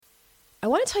I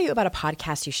want to tell you about a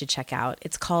podcast you should check out.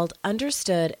 It's called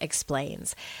Understood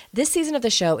Explains. This season of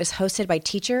the show is hosted by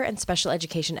teacher and special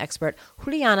education expert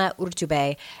Juliana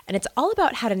Urtubey, and it's all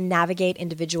about how to navigate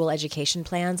individual education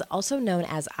plans, also known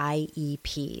as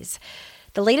IEPs.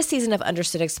 The latest season of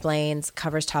Understood Explains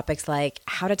covers topics like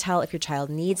how to tell if your child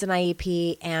needs an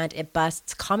IEP, and it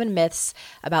busts common myths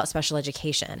about special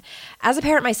education. As a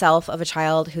parent myself of a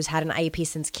child who's had an IEP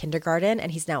since kindergarten,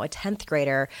 and he's now a 10th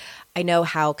grader, I know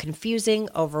how confusing,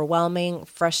 overwhelming,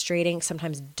 frustrating,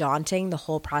 sometimes daunting the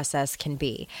whole process can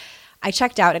be. I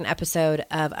checked out an episode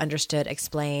of Understood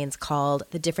Explains called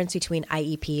The Difference Between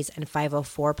IEPs and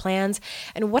 504 Plans.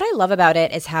 And what I love about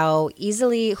it is how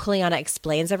easily Juliana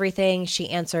explains everything. She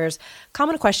answers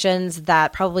common questions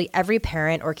that probably every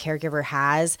parent or caregiver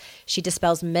has. She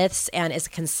dispels myths and is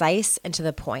concise and to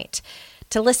the point.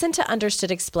 To listen to Understood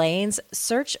Explains,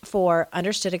 search for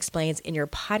Understood Explains in your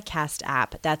podcast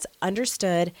app. That's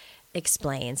Understood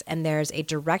Explains. And there's a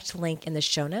direct link in the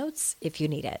show notes if you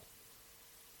need it.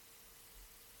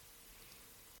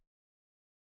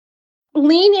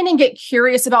 Lean in and get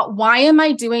curious about, why am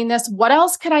I doing this? What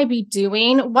else could I be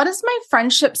doing? What does my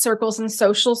friendship circles and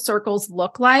social circles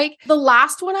look like? The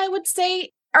last one I would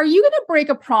say, are you going to break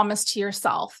a promise to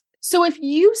yourself? So if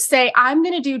you say, I'm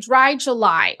going to do dry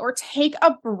July or take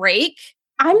a break,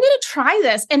 I'm going to try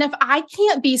this. And if I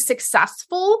can't be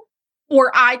successful or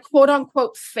I quote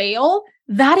unquote fail,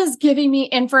 that is giving me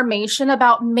information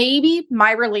about maybe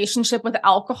my relationship with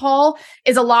alcohol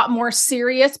is a lot more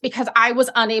serious because I was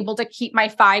unable to keep my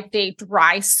 5-day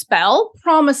dry spell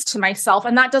promised to myself.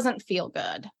 And that doesn't feel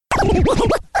good.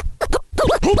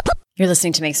 You're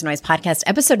listening to Make Some Noise podcast,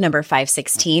 episode number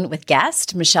 516 with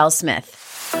guest Michelle Smith.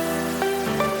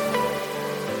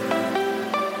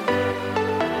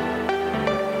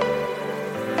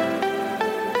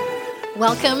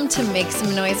 Welcome to Make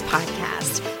Some Noise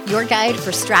podcast, your guide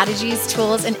for strategies,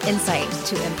 tools, and insight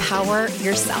to empower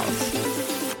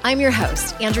yourself. I'm your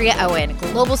host, Andrea Owen,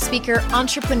 global speaker,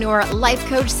 entrepreneur, life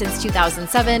coach since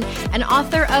 2007, and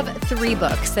author of 3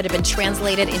 books that have been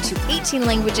translated into 18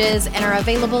 languages and are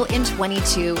available in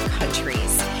 22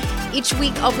 countries. Each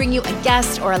week, I'll bring you a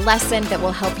guest or a lesson that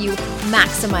will help you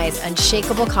maximize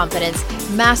unshakable confidence,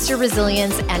 master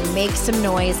resilience, and make some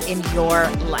noise in your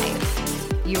life.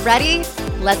 You ready?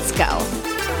 Let's go.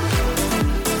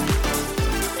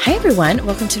 Hi, everyone.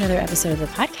 Welcome to another episode of the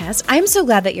podcast. I'm so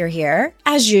glad that you're here,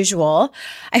 as usual.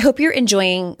 I hope you're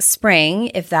enjoying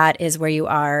spring, if that is where you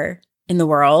are in the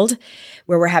world,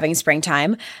 where we're having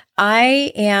springtime.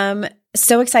 I am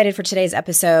so excited for today's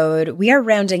episode. We are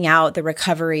rounding out the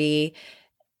recovery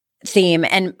theme.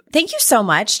 And thank you so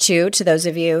much, too, to those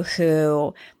of you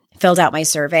who filled out my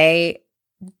survey.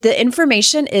 The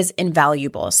information is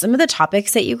invaluable. Some of the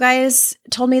topics that you guys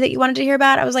told me that you wanted to hear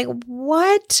about, I was like,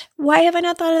 what? Why have I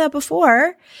not thought of that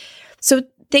before? So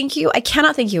thank you. I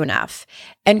cannot thank you enough.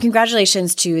 And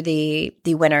congratulations to the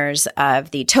winners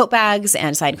of the tote bags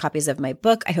and signed copies of my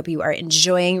book. I hope you are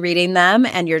enjoying reading them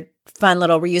and your fun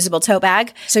little reusable tote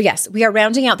bag. So yes, we are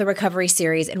rounding out the recovery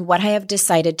series, and what I have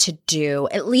decided to do,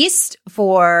 at least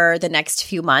for the next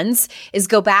few months, is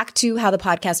go back to how the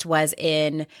podcast was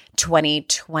in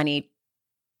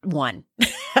 2021.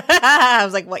 I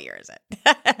was like, what year is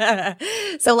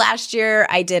it? So last year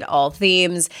I did all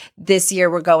themes. This year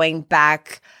we're going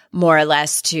back more or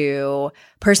less to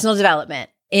personal development.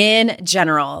 In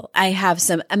general, I have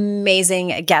some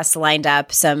amazing guests lined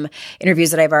up, some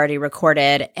interviews that I've already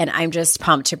recorded, and I'm just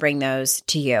pumped to bring those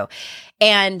to you.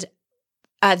 And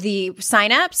the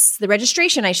signups, the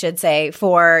registration, I should say,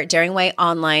 for Daring Way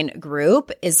online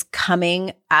group is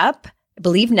coming up, I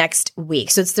believe, next week.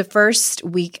 So it's the first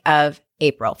week of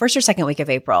April, first or second week of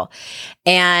April.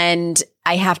 And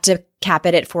I have to cap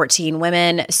it at 14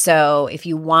 women. So if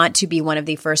you want to be one of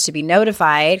the first to be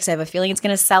notified, because I have a feeling it's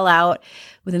going to sell out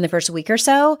within the first week or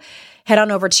so, head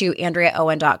on over to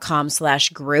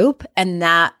andreaowen.com/group, and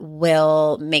that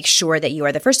will make sure that you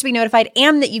are the first to be notified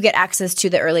and that you get access to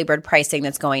the early bird pricing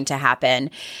that's going to happen.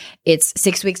 It's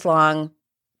 6 weeks long.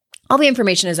 All the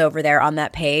information is over there on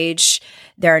that page.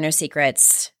 There are no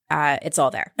secrets. It's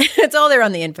all there. It's all there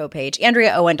on the info page,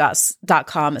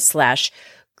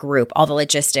 andreaowen.com/group, all the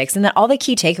logistics, and then all the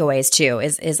key takeaways too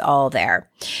is all there.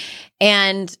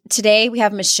 And today we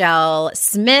have Michelle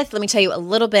Smith. Let me tell you a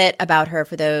little bit about her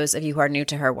for those of you who are new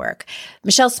to her work.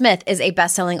 Michelle Smith is a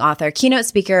best-selling author, keynote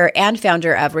speaker, and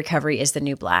founder of Recovery is the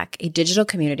New Black, a digital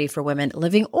community for women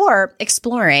living or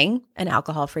exploring an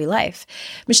alcohol-free life.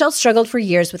 Michelle struggled for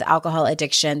years with alcohol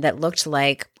addiction that looked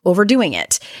like overdoing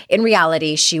it. In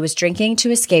reality, she was drinking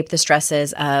to escape the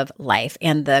stresses of life,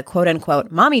 and the quote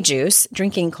unquote mommy juice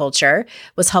drinking culture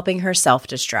was helping her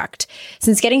self-destruct.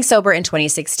 Since getting sober in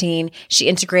 2016, she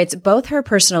integrates both her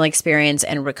personal experience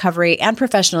and recovery and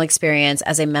professional experience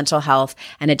as a mental health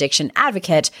and addiction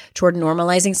advocate toward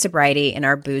normalizing sobriety in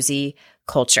our boozy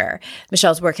culture.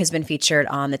 Michelle's work has been featured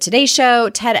on The Today Show,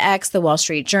 TEDx, The Wall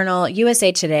Street Journal,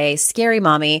 USA Today, Scary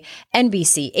Mommy,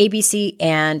 NBC, ABC,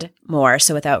 and more.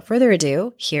 So without further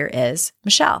ado, here is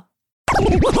Michelle.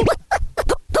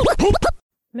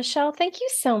 Michelle, thank you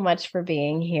so much for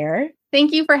being here.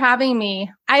 Thank you for having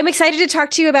me. I'm excited to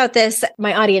talk to you about this.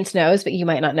 My audience knows, but you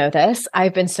might not know this.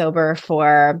 I've been sober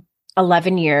for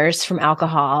 11 years from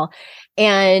alcohol.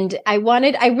 And I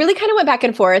really kind of went back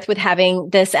and forth with having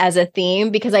this as a theme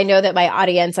because I know that my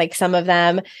audience, like some of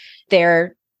them,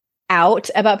 they're out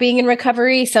about being in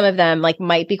recovery. Some of them like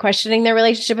might be questioning their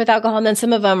relationship with alcohol. And then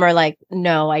some of them are like,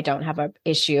 no, I don't have an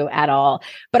issue at all.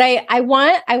 But I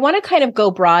want to kind of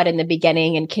go broad in the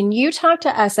beginning. And can you talk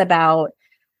to us about,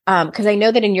 because I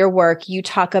know that in your work, you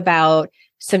talk about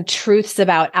some truths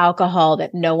about alcohol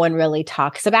that no one really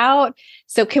talks about.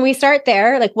 So can we start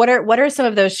there? Like, what are some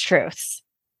of those truths?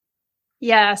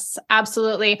 Yes,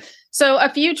 absolutely. So a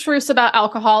few truths about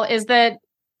alcohol is that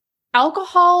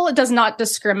alcohol does not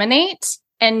discriminate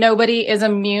and nobody is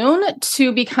immune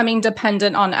to becoming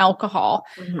dependent on alcohol.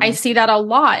 Mm-hmm. I see that a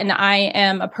lot. And I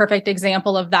am a perfect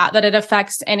example of that it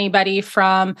affects anybody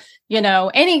from,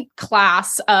 any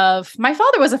class of, my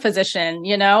father was a physician,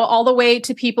 all the way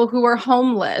to people who are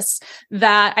homeless.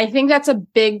 That I think that's a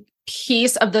big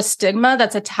piece of the stigma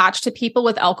that's attached to people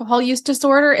with alcohol use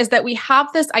disorder is that we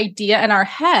have this idea in our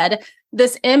head,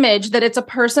 this image that it's a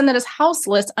person that is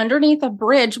houseless underneath a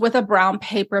bridge with a brown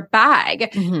paper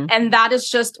bag. Mm-hmm. And that is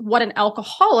just what an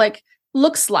alcoholic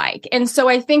looks like. And so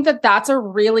I think that that's a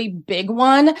really big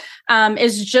one,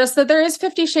 is just that there is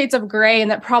 50 shades of gray and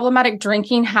that problematic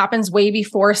drinking happens way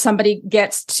before somebody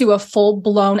gets to a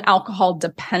full-blown alcohol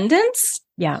dependence.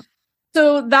 Yeah.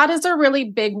 So that is a really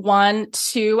big one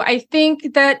too. I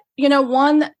think that,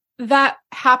 one that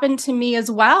happened to me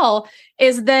as well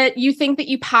is that you think that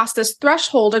you pass this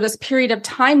threshold or this period of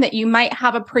time that you might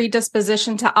have a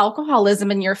predisposition to alcoholism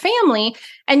in your family.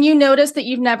 And you notice that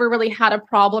you've never really had a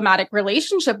problematic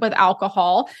relationship with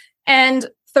alcohol. And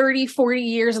 30, 40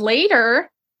 years later,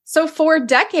 so 4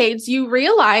 decades, you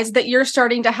realize that you're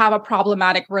starting to have a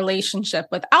problematic relationship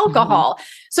with alcohol. Mm-hmm.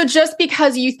 So just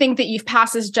because you think that you've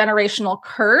passed this generational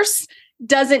curse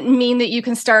doesn't mean that you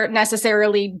can start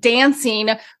necessarily dancing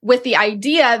with the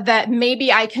idea that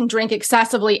maybe I can drink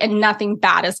excessively and nothing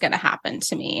bad is going to happen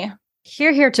to me.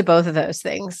 Here to both of those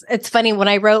things. It's funny, when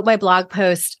I wrote my blog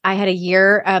post, I had a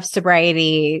year of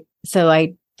sobriety. So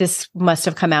this must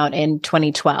have come out in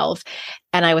 2012.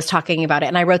 And I was talking about it.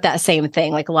 And I wrote that same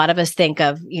thing. Like a lot of us think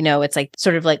of, it's like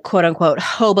sort of like quote unquote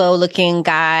hobo looking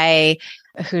guy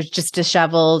who's just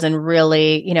disheveled and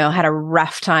really, had a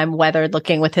rough time weathered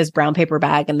looking with his brown paper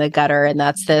bag in the gutter. And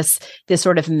that's this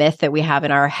sort of myth that we have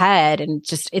in our head. And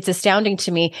just, it's astounding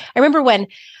to me. I remember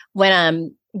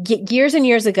when years and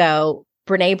years ago,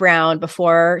 Brene Brown,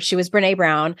 before she was Brene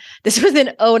Brown, this was in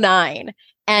 2009.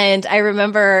 And I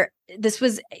remember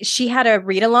she had a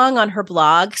read along on her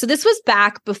blog. So this was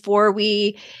back before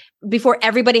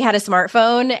everybody had a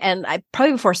smartphone and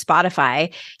probably before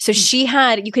Spotify. So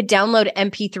you could download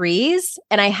MP3s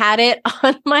and I had it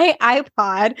on my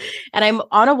iPod and I'm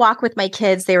on a walk with my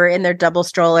kids. They were in their double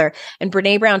stroller and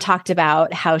Brene Brown talked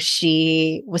about how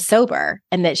she was sober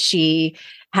and that she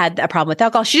had a problem with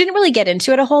alcohol. She didn't really get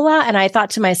into it a whole lot. And I thought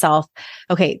to myself,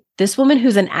 okay, this woman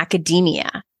who's in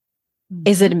academia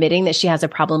is admitting that she has a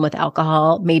problem with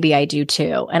alcohol. Maybe I do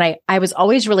too. And I was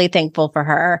always really thankful for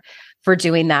her for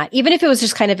doing that, even if it was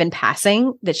just kind of in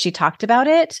passing that she talked about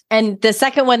it. And the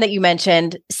second one that you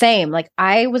mentioned, same, like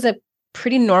I was a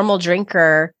pretty normal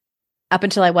drinker up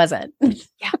until I wasn't.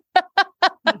 Yeah.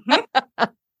 Mm-hmm.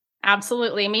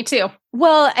 Absolutely. Me too.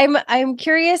 Well, I'm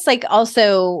curious, like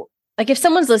also, like if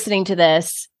someone's listening to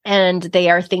this and they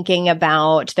are thinking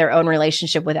about their own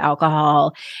relationship with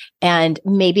alcohol and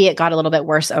maybe it got a little bit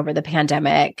worse over the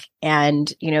pandemic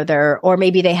and, or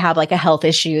maybe they have like a health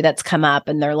issue that's come up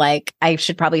and they're like, I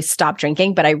should probably stop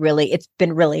drinking, but it's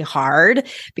been really hard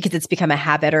because it's become a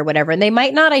habit or whatever. And they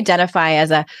might not identify as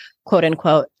a quote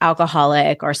unquote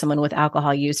alcoholic or someone with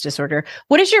alcohol use disorder.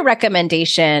 What is your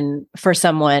recommendation for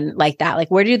someone like that?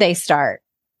 Like, where do they start?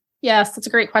 Yes, that's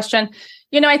a great question.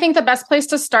 I think the best place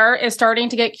to start is starting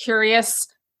to get curious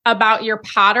about your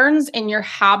patterns and your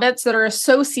habits that are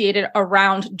associated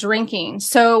around drinking.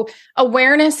 So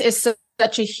awareness is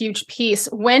such a huge piece.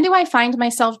 When do I find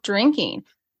myself drinking?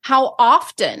 How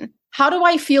often? How do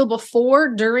I feel before,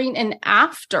 during, and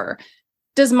after?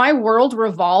 Does my world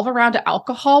revolve around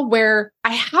alcohol, where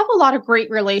I have a lot of great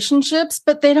relationships,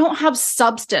 but they don't have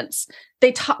substance?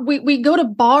 We go to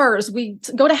bars, we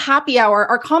go to happy hour.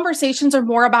 Our conversations are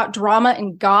more about drama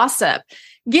and gossip.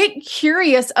 Get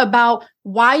curious about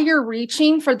why you're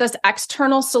reaching for this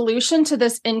external solution to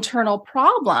this internal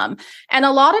problem. And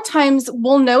a lot of times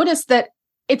we'll notice that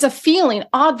it's a feeling.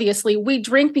 Obviously, we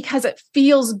drink because it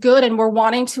feels good and we're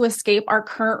wanting to escape our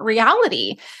current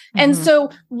reality. And so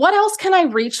what else can I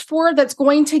reach for that's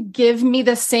going to give me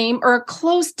the same or a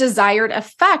close desired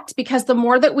effect? Because the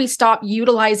more that we stop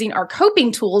utilizing our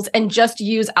coping tools and just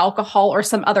use alcohol or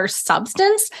some other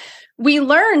substance, we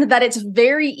learned that it's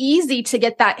very easy to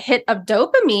get that hit of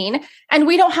dopamine and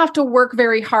we don't have to work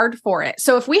very hard for it.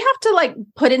 So if we have to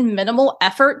put in minimal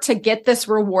effort to get this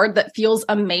reward that feels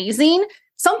amazing,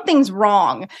 something's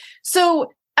wrong.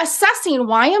 So assessing,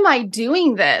 why am I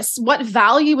doing this? What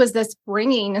value is this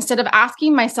bringing? Instead of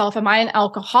asking myself, am I an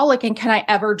alcoholic and can I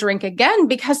ever drink again?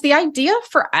 Because the idea of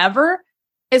forever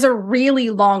is a really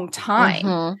long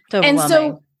time. And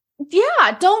so,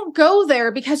 yeah, don't go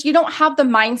there because you don't have the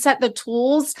mindset, the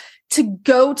tools to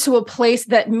go to a place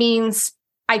that means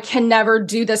I can never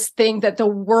do this thing that the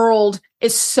world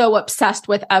is so obsessed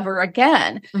with ever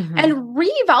again. And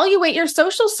reevaluate your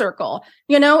social circle.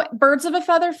 Birds of a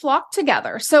feather flock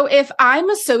together. So if I'm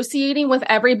associating with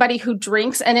everybody who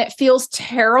drinks and it feels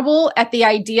terrible at the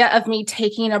idea of me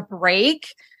taking a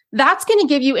break, that's going to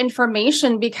give you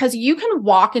information, because you can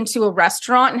walk into a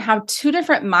restaurant and have two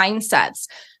different mindsets.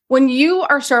 When you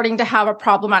are starting to have a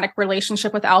problematic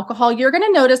relationship with alcohol, you're going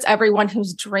to notice everyone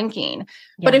who's drinking.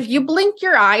 Yeah. But if you blink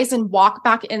your eyes and walk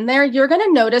back in there, you're going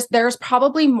to notice there's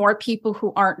probably more people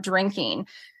who aren't drinking.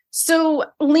 So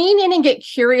lean in and get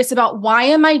curious about, why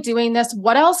am I doing this?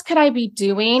 What else could I be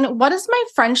doing? What does my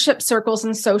friendship circles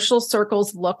and social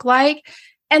circles look like?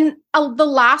 And the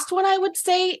last one I would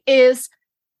say is,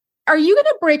 are you going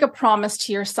to break a promise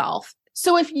to yourself?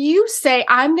 So if you say,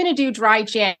 I'm going to do dry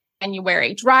January,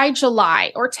 dry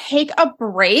July, or take a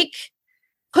break,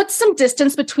 put some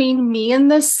distance between me and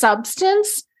this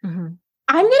substance. I'm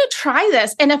going to try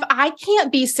this. And if I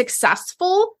can't be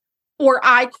successful, or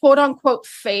I quote unquote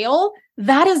fail,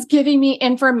 that is giving me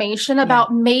information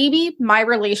about maybe my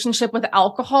relationship with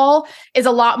alcohol is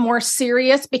a lot more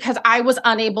serious because I was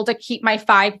unable to keep my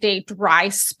 5-day dry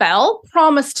spell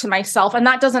promised to myself. And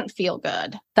that doesn't feel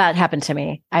good. That happened to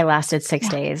me. I lasted 6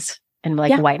 days. And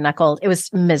white knuckled. It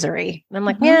was misery. And I'm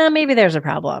like, yeah, maybe there's a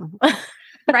problem.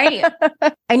 Right.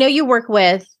 I know you work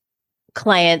with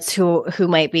clients who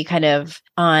might be kind of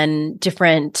on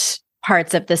different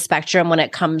parts of the spectrum when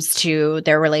it comes to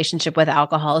their relationship with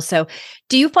alcohol. So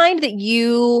do you find that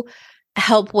you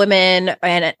help women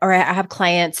or have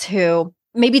clients who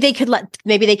maybe they could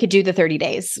do the 30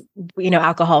 days,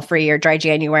 alcohol free or dry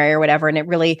January or whatever, and it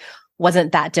really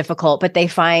wasn't that difficult, but they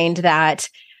find that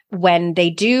when they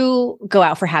do go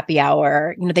out for happy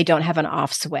hour, they don't have an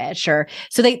off switch, or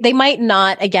so they might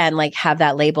not, again, have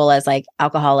that label as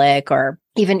alcoholic or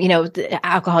even, the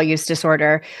alcohol use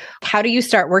disorder. How do you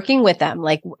start working with them?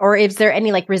 Or is there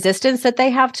any resistance that they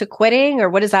have to quitting, or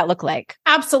what does that look like?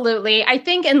 Absolutely. I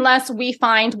think unless we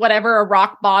find whatever a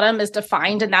rock bottom is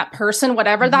defined in that person,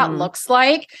 whatever that looks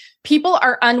like, people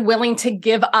are unwilling to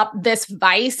give up this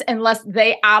vice unless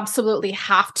they absolutely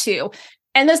have to.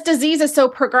 And this disease is so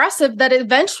progressive that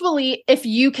eventually, if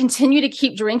you continue to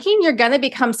keep drinking, you're going to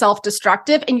become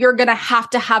self-destructive, and you're going to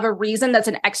have a reason that's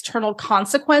an external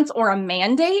consequence or a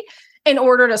mandate in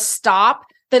order to stop,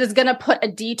 that is going to put a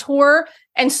detour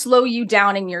and slow you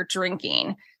down in your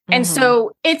drinking. And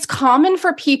so it's common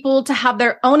for people to have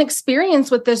their own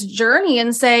experience with this journey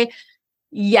and say,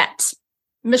 yet,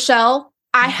 Michelle,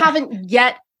 I haven't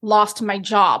yet lost my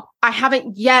job. I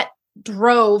haven't yet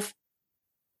drove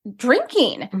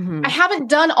drinking. I haven't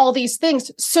done all these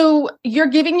things. So you're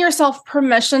giving yourself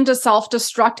permission to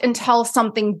self-destruct until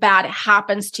something bad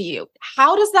happens to you.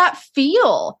 How does that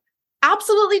feel?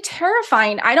 Absolutely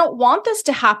terrifying. I don't want this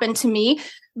to happen to me.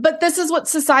 But this is what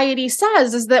society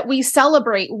says, is that we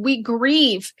celebrate, we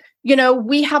grieve,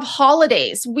 we have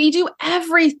holidays, we do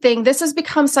everything. This has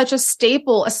become such a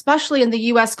staple, especially in the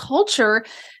US culture,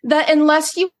 that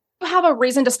unless you have a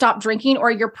reason to stop drinking or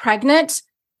you're pregnant,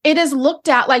 it is looked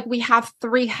at like we have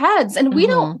 3 heads, and we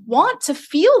don't want to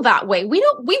feel that way. We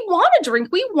want to drink.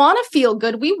 We want to feel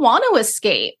good. We want to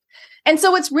escape. And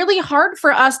so it's really hard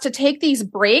for us to take these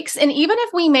breaks. And even if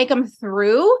we make them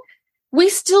through, we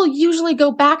still usually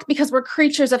go back because we're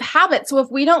creatures of habit. So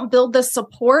if we don't build this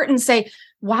support and say,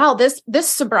 wow, this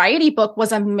sobriety book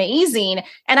was amazing.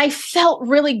 And I felt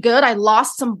really good. I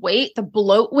lost some weight. The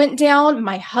bloat went down.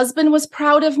 My husband was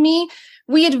proud of me.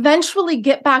 We eventually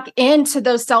get back into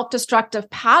those self-destructive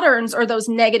patterns or those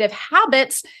negative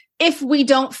habits if we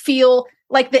don't feel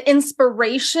like the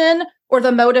inspiration or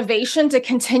the motivation to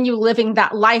continue living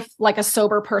that life like a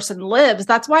sober person lives.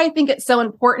 That's why I think it's so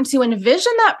important to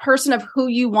envision that person of who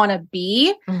you want to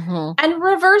be and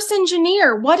reverse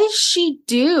engineer. What does she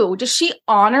do? Does she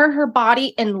honor her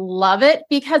body and love it?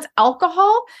 Because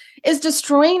alcohol is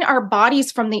destroying our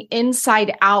bodies from the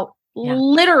inside out,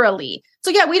 literally.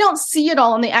 So yeah, we don't see it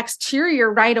all on the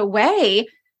exterior right away,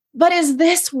 but is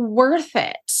this worth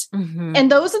it? And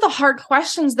those are the hard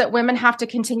questions that women have to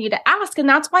continue to ask. And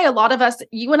that's why a lot of us,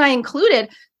 you and I included,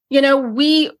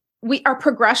 our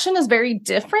progression is very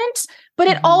different, but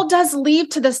it all does lead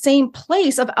to the same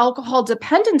place of alcohol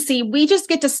dependency. We just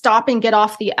get to stop and get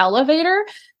off the elevator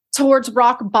towards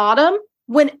rock bottom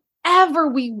whenever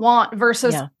we want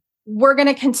versus we're going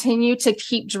to continue to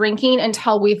keep drinking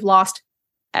until we've lost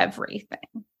everything.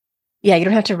 Yeah, you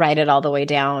don't have to write it all the way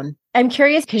down. I'm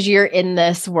curious because you're in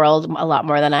this world a lot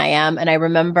more than I am. And I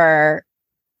remember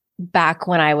back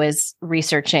when I was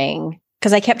researching,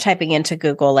 because I kept typing into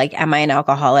Google, like, am I an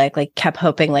alcoholic? Like, kept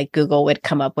hoping like Google would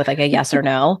come up with like a yes or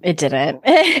no. It didn't.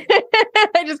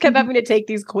 I just kept having to take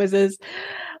these quizzes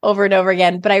over and over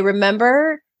again. But I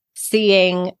remember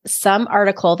seeing some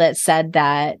article that said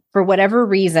that for whatever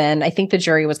reason, I think the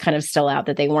jury was kind of still out,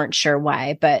 that they weren't sure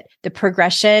why, but the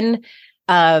progression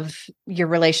of your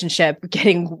relationship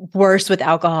getting worse with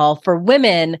alcohol for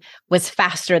women was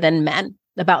faster than men,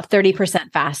 about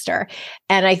 30% faster.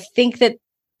 And I think that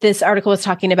this article was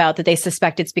talking about that they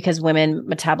suspect it's because women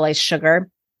metabolize sugar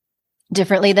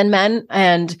differently than men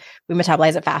and we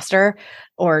metabolize it faster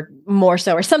or more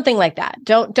so or something like that.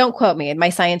 Don't quote me. My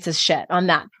science is shit on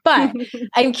that. But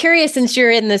I'm curious, since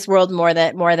you're in this world more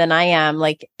than I am,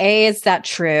 like, A, is that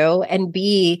true? And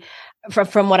B,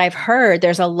 from what I've heard,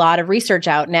 there's a lot of research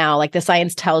out now. Like, the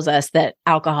science tells us that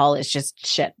alcohol is just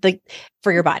shit, like,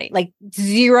 for your body. Like,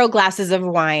 0 glasses of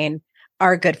wine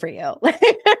are good for you.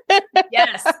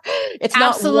 Yes. It's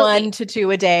absolutely not 1 to 2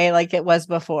 a day like it was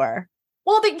before.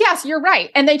 Well, yes, you're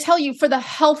right. And they tell you for the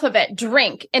health of it,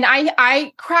 drink. And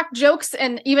I crack jokes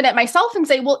and even at myself and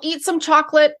say, well, eat some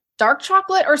chocolate, dark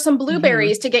chocolate, or some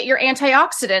blueberries to get your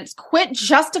antioxidants. Quit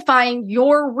justifying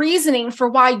your reasoning for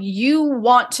why you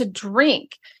want to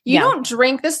drink. You don't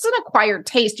drink. This is an acquired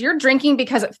taste. You're drinking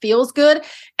because it feels good.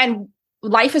 And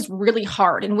life is really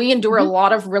hard. And we endure a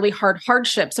lot of really hard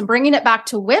hardships. And bringing it back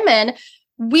to women,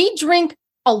 we drink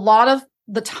a lot of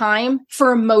the time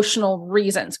for emotional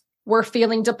reasons. We're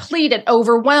feeling depleted,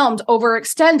 overwhelmed,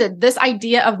 overextended. This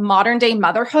idea of modern day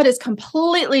motherhood is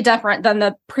completely different than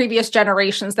the previous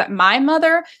generations that my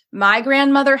mother, my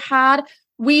grandmother had.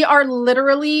 We are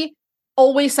literally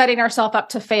always setting ourselves up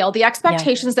to fail. The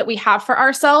expectations that we have for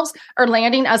ourselves are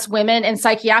landing us women in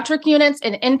psychiatric units,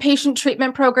 in inpatient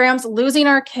treatment programs, losing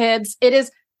our kids. It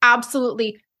is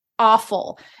absolutely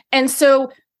awful. And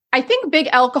so I think big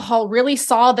alcohol really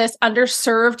saw this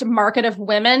underserved market of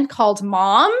women called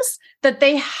moms that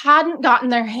they hadn't gotten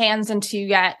their hands into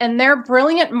yet. And their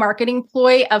brilliant marketing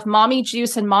ploy of mommy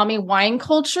juice and mommy wine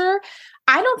culture,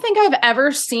 I don't think I've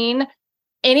ever seen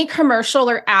any commercial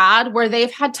or ad where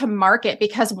they've had to market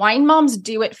because wine moms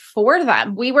do it for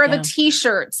them. We wear the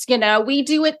t-shirts, we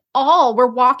do it all. We're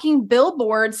walking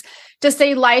billboards to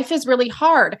say life is really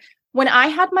hard. When I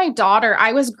had my daughter,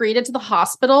 I was greeted to the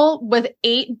hospital with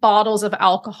 8 bottles of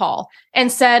alcohol and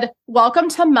said, welcome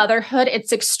to motherhood.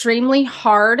 It's extremely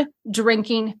hard.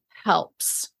 Drinking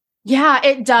helps. Yeah,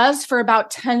 it does for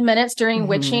about 10 minutes during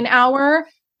witching hour.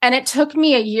 And it took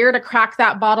me a year to crack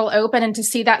that bottle open and to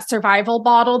see that survival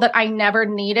bottle that I never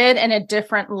needed in a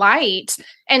different light.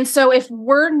 And so if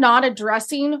we're not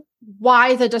addressing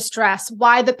why the distress,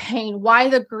 why the pain, why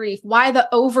the grief, why the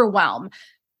overwhelm,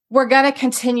 we're going to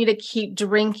continue to keep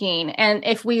drinking. And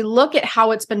if we look at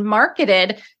how it's been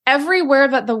marketed, everywhere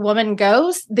that the woman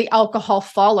goes, the alcohol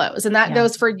follows. And that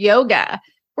goes for yoga.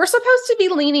 We're supposed to be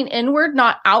leaning inward,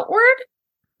 not outward.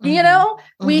 We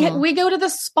go to the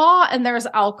spa and there's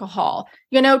alcohol.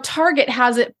 Target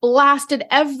has it blasted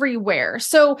everywhere.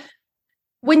 So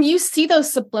when you see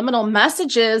those subliminal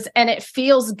messages and it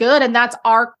feels good, and that's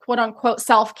our quote unquote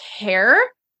self-care,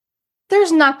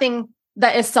 there's nothing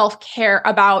that is self-care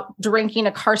about drinking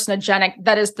a carcinogenic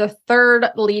that is the 3rd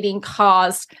leading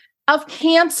cause of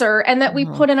cancer, and that we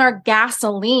put in our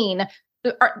gasoline,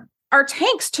 our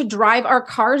tanks to drive our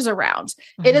cars around.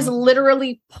 It is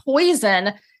literally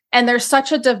poison. And there's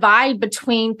such a divide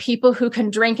between people who can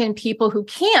drink and people who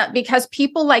can't, because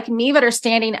people like me that are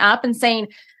standing up and saying,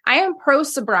 I am pro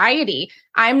sobriety.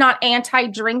 I'm not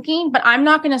anti-drinking, but I'm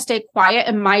not going to stay quiet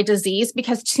in my disease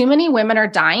because too many women are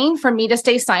dying for me to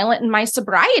stay silent in my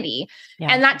sobriety. Yeah.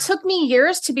 And that took me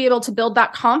years to be able to build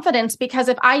that confidence, because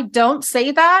if I don't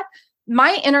say that,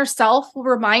 my inner self will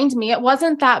remind me it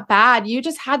wasn't that bad. You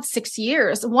just had 6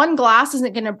 years. One glass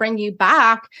isn't going to bring you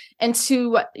back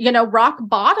into, rock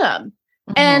bottom.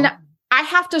 Mm-hmm. And I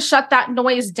have to shut that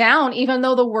noise down, even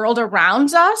though the world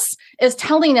around us is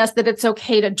telling us that it's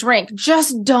okay to drink.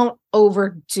 Just don't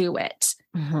overdo it.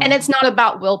 Mm-hmm. And it's not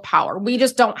about willpower. We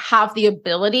just don't have the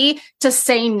ability to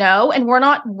say no. And we're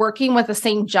not working with the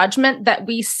same judgment that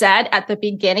we said at the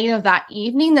beginning of that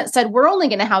evening that said, we're only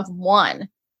going to have one.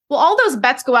 Well, all those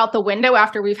bets go out the window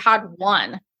after we've had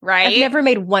one, right? I've never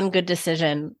made one good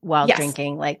decision while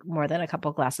drinking like more than a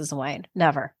couple glasses of wine.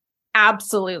 Never.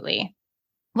 Absolutely.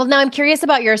 Well, now I'm curious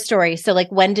about your story. So like,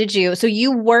 so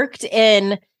you worked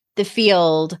in the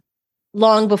field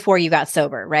long before you got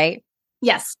sober, right?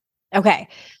 Yes. Okay.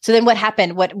 So then what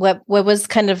happened? What was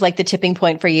kind of like the tipping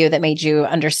point for you that made you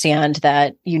understand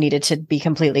that you needed to be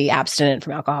completely abstinent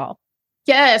from alcohol?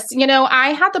 Yes. I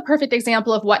had the perfect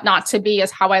example of what not to be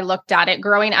is how I looked at it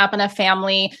growing up in a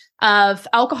family of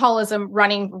alcoholism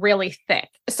running really thick.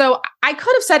 So I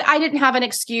could have said I didn't have an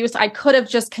excuse. I could have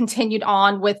just continued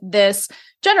on with this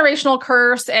generational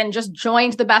curse and just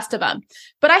joined the best of them.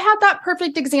 But I had that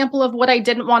perfect example of what I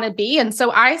didn't want to be. And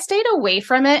so I stayed away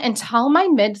from it until my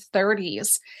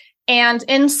mid-30s, and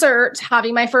insert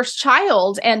having my first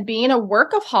child and being a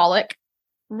workaholic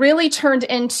really turned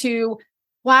into,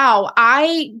 wow,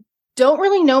 I don't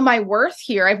really know my worth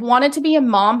here. I've wanted to be a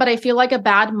mom, but I feel like a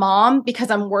bad mom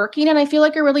because I'm working, and I feel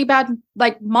like a really bad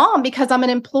mom because I'm an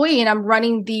employee and I'm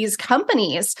running these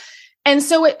companies. And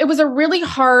so it was a really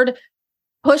hard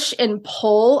push and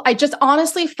pull. I just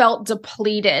honestly felt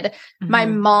depleted. Mm-hmm. My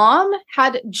mom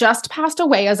had just passed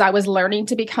away as I was learning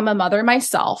to become a mother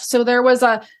myself. So there was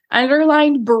a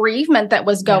underlying bereavement that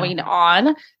was going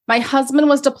on. My husband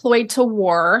was deployed to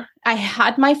war. I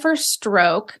had my first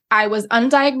stroke. I was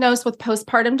undiagnosed with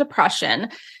postpartum depression.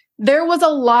 There was a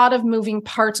lot of moving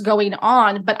parts going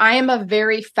on, but I am a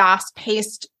very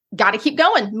fast-paced, got to keep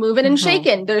going, moving and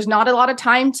shaking. There's not a lot of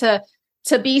time to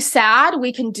be sad.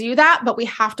 We can do that, but we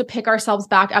have to pick ourselves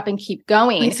back up and keep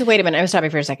going. So wait a minute. I'm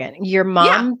stopping for a second. Your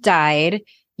mom died.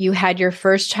 You had your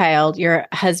first child. Your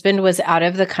husband was out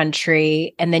of the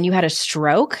country, and then you had a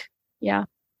stroke. Yeah.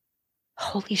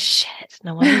 Holy shit.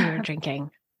 No wonder you were drinking.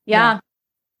 Yeah.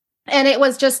 And it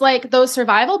was just like those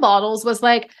survival bottles was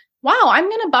like, wow, I'm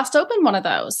going to bust open one of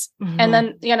those. Mm-hmm. And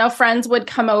then, friends would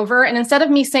come over, and instead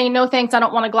of me saying, no, thanks, I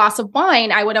don't want a glass of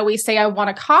wine, I would always say, I want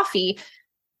a coffee.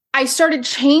 I started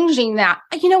changing that.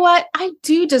 You know what? I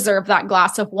do deserve that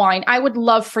glass of wine. I would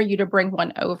love for you to bring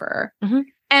one over. Mm-hmm.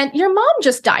 And your mom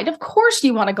just died. Of course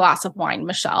you want a glass of wine,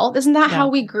 Michelle. Isn't that how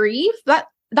we grieve?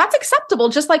 That's acceptable.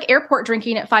 Just like airport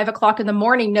drinking at 5 o'clock in the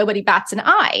morning, nobody bats an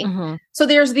eye. Mm-hmm. So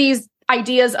there's these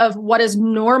ideas of what is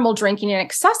normal drinking and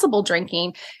accessible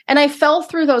drinking. And I fell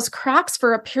through those cracks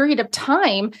for a period of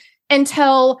time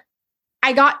until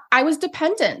I was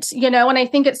dependent, and I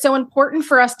think it's so important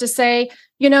for us to say,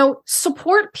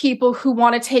 support people who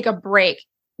want to take a break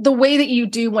the way that you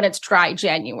do when it's dry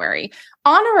January.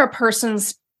 Honor a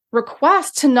person's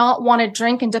request to not want to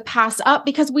drink and to pass up,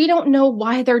 because we don't know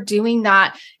why they're doing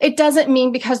that. It doesn't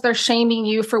mean because they're shaming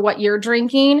you for what you're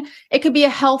drinking. It could be a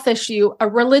health issue, a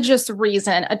religious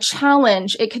reason, a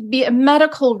challenge. It could be a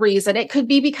medical reason. It could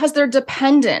be because they're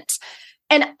dependent.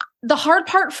 And the hard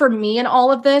part for me in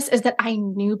all of this is that I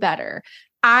knew better.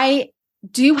 I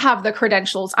do have the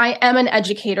credentials. I am an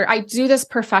educator. I do this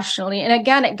professionally. And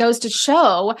again, it goes to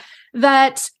show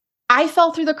that I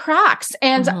fell through the cracks,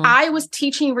 and I was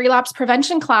teaching relapse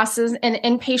prevention classes and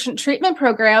inpatient treatment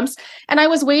programs. And I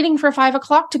was waiting for 5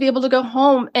 o'clock to be able to go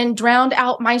home and drown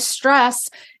out my stress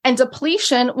and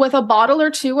depletion with a bottle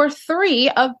or 2 or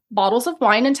 3 of bottles of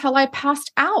wine until I passed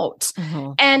out.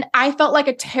 Mm-hmm. And I felt like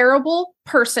a terrible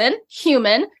person,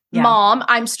 human, mom.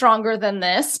 I'm stronger than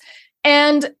this.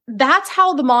 And that's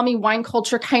how the mommy wine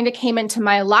culture kind of came into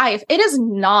my life. It is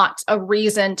not a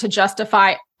reason to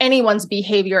justify anyone's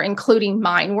behavior, including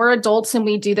mine. We're adults and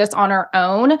we do this on our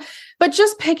own, but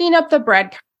just picking up the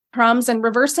breadcrumbs and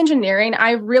reverse engineering,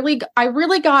 I really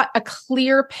got a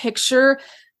clear picture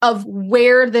of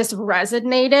where this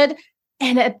resonated.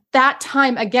 And at that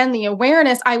time, again, the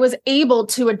awareness, I was able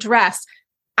to address,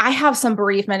 I have some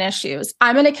bereavement issues.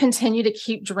 I'm going to continue to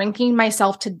keep drinking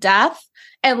myself to death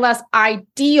unless I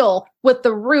deal with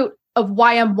the root of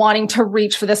why I'm wanting to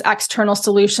reach for this external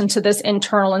solution to this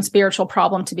internal and spiritual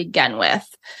problem to begin with.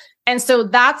 And so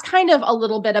that's kind of a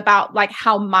little bit about like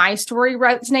how my story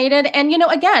resonated. And,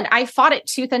 again, I fought it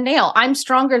tooth and nail. I'm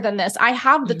stronger than this. I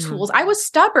have the tools. I was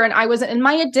stubborn. I was in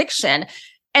my addiction.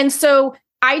 And so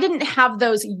I didn't have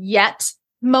those yet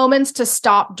moments to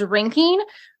stop drinking.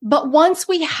 But once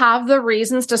we have the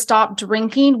reasons to stop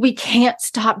drinking, we can't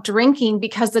stop drinking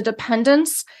because the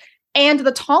dependence and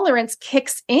the tolerance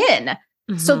kicks in.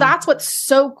 So that's what's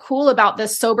so cool about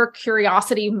this sober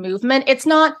curiosity movement. It's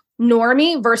not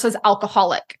normie versus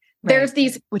alcoholic. Right. There's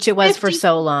these, which it was for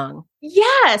so long.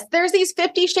 Yes. There's these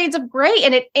 50 shades of gray.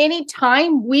 And at any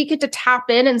time we get to tap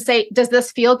in and say, does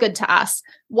this feel good to us?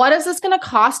 What is this going to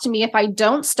cost me if I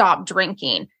don't stop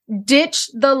drinking? Ditch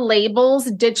the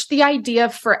labels, ditch the idea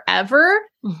of forever,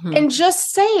 and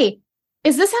just say,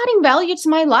 is this adding value to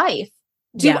my life?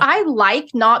 Do I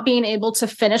like not being able to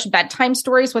finish bedtime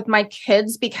stories with my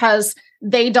kids because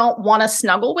they don't want to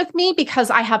snuggle with me because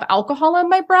I have alcohol in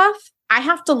my breath? I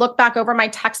have to look back over my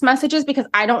text messages because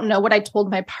I don't know what I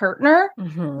told my partner.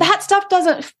 That stuff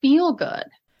doesn't feel good.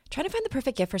 Trying to find the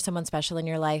perfect gift for someone special in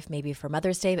your life, maybe for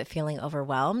Mother's Day, but feeling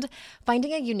overwhelmed.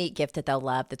 Finding a unique gift that they'll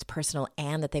love, that's personal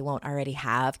and that they won't already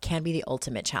have, can be the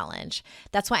ultimate challenge.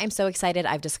 That's why I'm so excited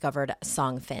I've discovered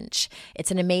Songfinch.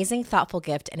 It's an amazing, thoughtful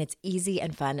gift, and it's easy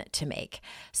and fun to make.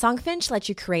 Songfinch lets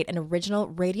you create an original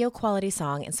radio quality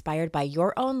song inspired by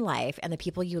your own life and the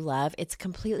people you love. It's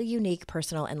completely unique,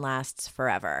 personal, and lasts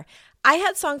forever. I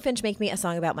had Songfinch make me a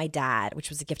song about my dad, which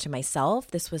was a gift to myself.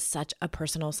 This was such a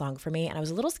personal song for me, and I was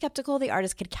a little skeptical the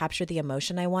artist could capture the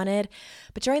emotion I wanted.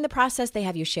 But during the process, they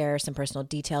have you share some personal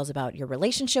details about your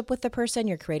relationship with the person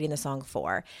you're creating the song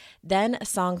for. Then a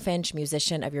Songfinch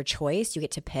musician of your choice, you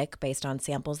get to pick based on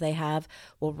samples they have,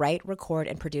 will write, record,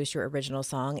 and produce your original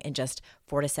song in just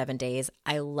 4 to 7 days.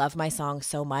 I love my song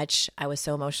so much. I was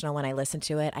so emotional when I listened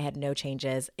to it. I had no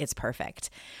changes. It's perfect.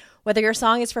 Whether your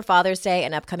song is for Father's Day,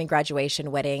 an upcoming graduation,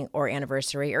 wedding, or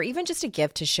anniversary, or even just a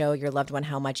gift to show your loved one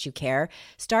how much you care,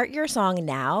 start your song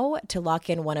now to lock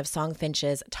in one of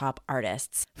Songfinch's top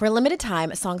artists. For a limited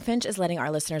time, Songfinch is letting our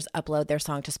listeners upload their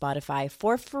song to Spotify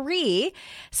for free,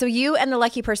 so you and the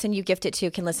lucky person you gift it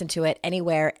to can listen to it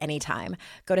anywhere, anytime.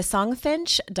 Go to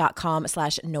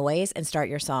songfinch.com/noise and start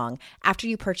your song. After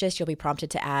you purchase, you'll be prompted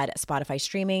to add Spotify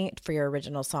streaming for your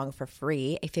original song for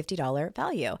free, a $50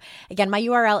 value. Again, my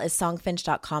URL is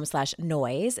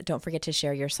songfinch.com/noise. Don't forget to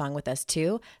share your song with us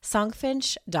too.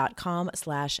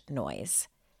 Songfinch.com/noise.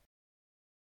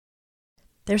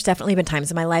 There's definitely been times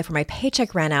in my life where my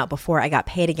paycheck ran out before I got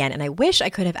paid again, and I wish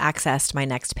I could have accessed my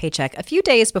next paycheck a few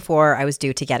days before I was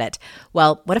due to get it.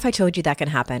 Well, what if I told you that can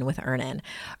happen with Earnin?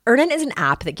 Earnin is an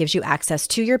app that gives you access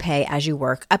to your pay as you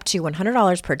work, up to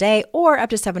 $100 per day or up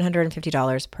to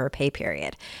 $750 per pay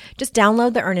period. Just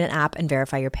download the Earnin app and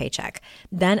verify your paycheck.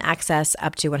 Then access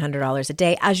up to $100 a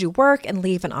day as you work and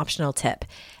leave an optional tip.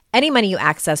 Any money you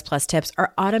access plus tips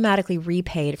are automatically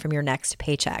repaid from your next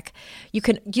paycheck. You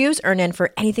can use Earnin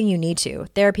for anything you need to,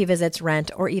 therapy visits,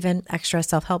 rent, or even extra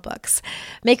self-help books.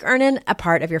 Make Earnin a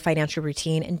part of your financial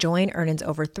routine and join Earnin's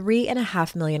over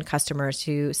 3.5 million customers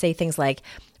who say things like,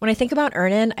 when I think about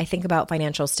Earnin, I think about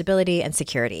financial stability and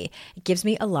security. It gives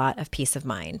me a lot of peace of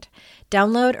mind.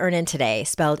 Download Earnin today,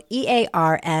 spelled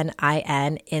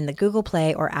EARNIN, in the Google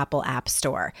Play or Apple App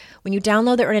Store. When you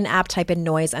download the Earnin app, type in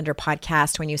Noise under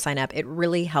podcast when you sign up. It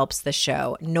really helps the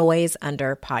show. Noise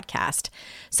under podcast.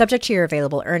 Subject to your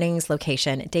available earnings,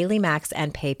 location, daily max,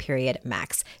 and pay period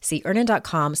max. See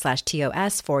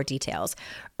earnin.com/TOS for details.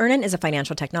 Earnin is a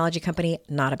financial technology company,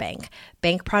 not a bank.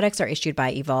 Bank products are issued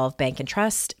by Evolve Bank and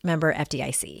Trust, member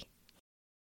FDIC.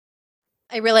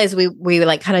 I realize we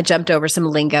like kind of jumped over some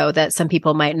lingo that some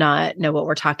people might not know what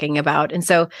we're talking about. And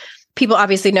so people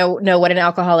obviously know what an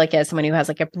alcoholic is, someone who has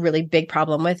like a really big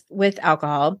problem with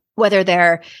alcohol, whether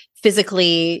they're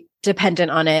physically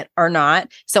dependent on it or not.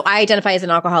 So I identify as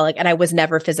an alcoholic and I was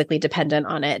never physically dependent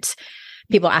on it.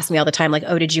 People ask me all the time, like,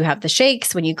 oh, did you have the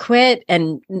shakes when you quit?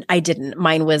 And I didn't.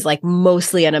 Mine was like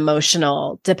mostly an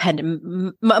emotional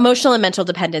and mental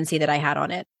dependency that I had on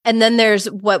it. And then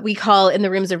there's what we call in the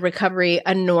rooms of recovery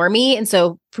a normie. And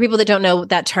so for people that don't know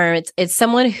that term, it's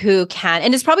someone who can,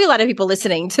 and it's probably a lot of people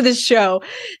listening to this show,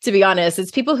 to be honest,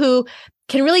 it's people who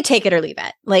can really take it or leave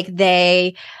it. Like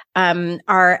they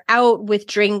are out with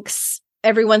drinks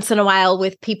every once in a while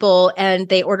with people and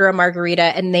they order a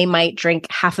margarita and they might drink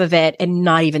half of it and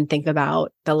not even think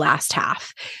about the last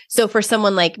half. So for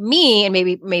someone like me, and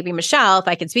maybe Michelle, if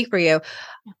I can speak for you,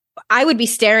 I would be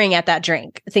staring at that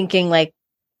drink thinking like,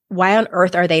 why on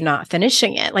earth are they not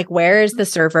finishing it? Like, where is the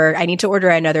server? I need to order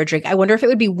another drink. I wonder if it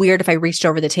would be weird if I reached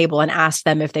over the table and asked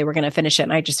them if they were going to finish it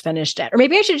and I just finished it. Or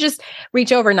maybe I should just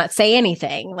reach over and not say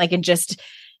anything, like, and just,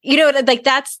 like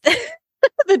that's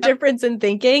the difference in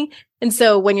thinking. And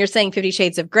so when you're saying 50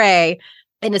 Shades of Grey,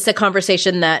 and it's a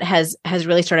conversation that has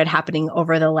really started happening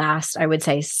over the last, I would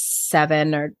say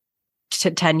 7 or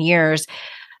to 10 years,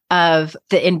 of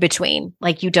the in between.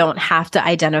 Like, you don't have to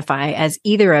identify as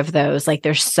either of those. Like,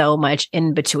 there's so much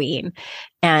in between.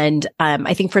 And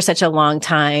I think for such a long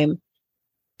time,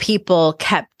 people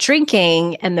kept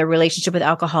drinking and their relationship with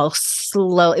alcohol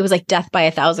it was like death by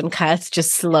 1,000 cuts,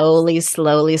 just slowly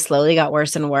got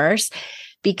worse and worse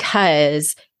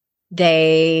because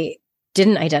they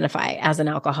didn't identify as an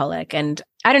alcoholic. And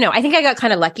I don't know, I think I got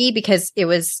kind of lucky because it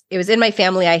was in my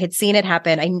family. I had seen it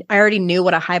happen. I already knew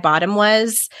what a high bottom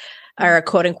was, or a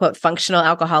quote unquote functional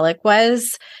alcoholic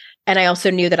was. And I also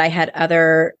knew that I had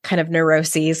other kind of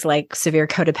neuroses like severe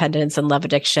codependence and love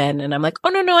addiction. And I'm like, oh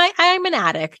no, I'm an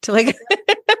addict. Like,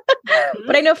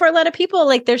 but I know for a lot of people,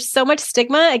 like, there's so much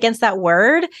stigma against that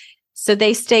word. So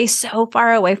they stay so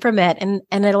far away from it. And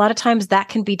a lot of times that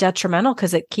can be detrimental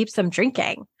because it keeps them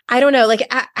drinking. I don't know. Like,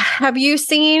 have you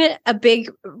seen a big,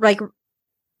 like,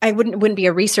 I wouldn't be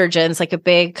a resurgence, like a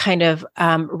big kind of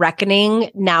reckoning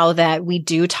now that we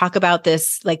do talk about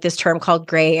this, like this term called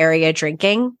gray area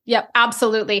drinking? Yep,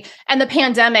 absolutely. And the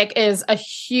pandemic is a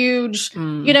huge,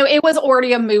 it was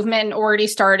already a movement and already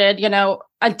started,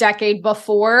 a decade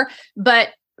before, but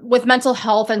with mental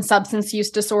health and substance use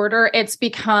disorder, it's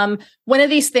become one of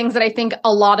these things that I think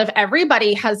a lot of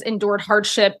everybody has endured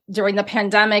hardship during the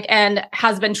pandemic and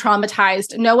has been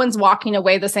traumatized. No one's walking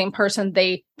away the same person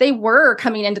they were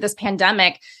coming into this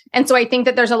pandemic. And so I think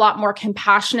that there's a lot more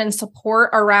compassion and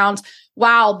support around,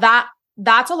 wow,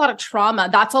 that's a lot of trauma.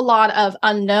 That's a lot of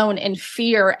unknown and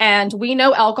fear. And we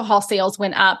know alcohol sales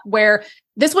went up, where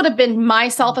this would have been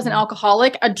myself as an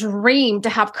alcoholic, a dream to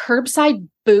have curbside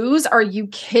booze. Are you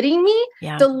kidding me?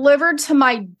 Yeah. Delivered to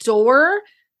my door.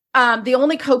 The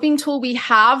only coping tool we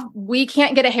have, we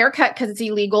can't get a haircut because it's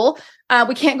illegal.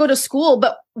 We can't go to school,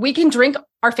 but we can drink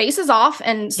our faces off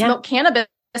and smoke cannabis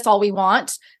all we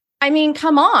want. I mean,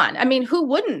 come on. I mean, who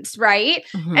wouldn't, right?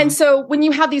 Mm-hmm. And so when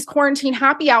you have these quarantine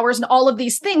happy hours and all of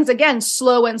these things, again,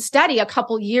 slow and steady, a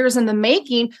couple years in the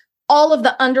making, all of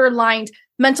the underlying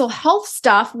mental health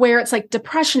stuff where it's like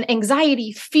depression,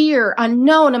 anxiety, fear,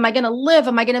 unknown. Am I going to live?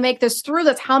 Am I going to make this through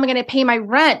this? How am I going to pay my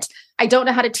rent? I don't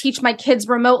know how to teach my kids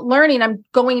remote learning. I'm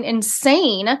going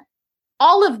insane.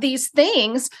 All of these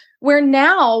things where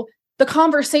now the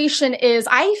conversation is,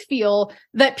 I feel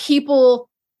that people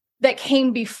that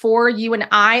came before you and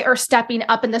I are stepping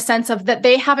up in the sense of that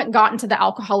they haven't gotten to the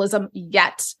alcoholism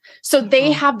yet. So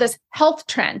they have this health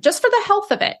trend just for the health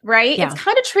of it, right? Yeah. It's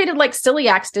kind of treated like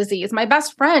celiac disease. My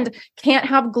best friend can't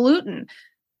have gluten.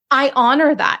 I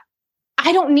honor that.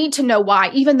 I don't need to know why,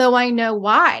 even though I know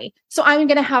why. So I'm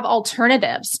going to have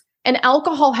alternatives. And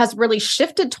alcohol has really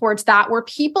shifted towards that, where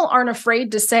people aren't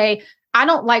afraid to say, I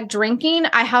don't like drinking.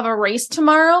 I have a race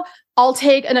tomorrow. I'll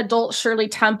take an adult Shirley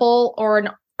Temple or an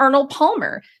Arnold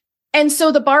Palmer. And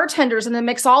so the bartenders and the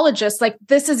mixologists, like,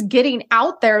 this is getting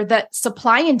out there that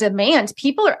supply and demand,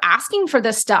 people are asking for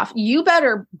this stuff. You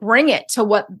better bring it to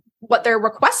what their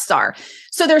requests are.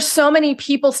 So there's so many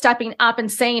people stepping up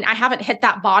and saying, I haven't hit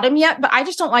that bottom yet, but I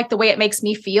just don't like the way it makes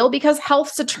me feel, because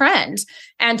health's a trend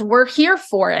and we're here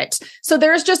for it. So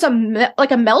there's just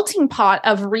a melting pot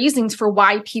of reasons for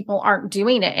why people aren't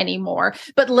doing it anymore.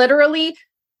 But literally,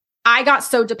 I got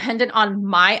so dependent on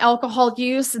my alcohol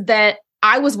use that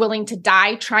I was willing to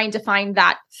die trying to find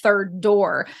that third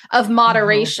door of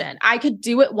moderation. I could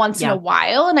do it once in a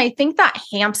while. And I think that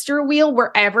hamster wheel,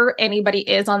 wherever anybody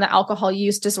is on the alcohol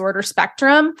use disorder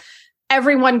spectrum,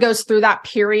 everyone goes through that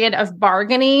period of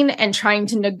bargaining and trying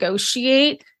to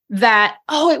negotiate that,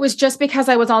 it was just because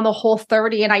I was on the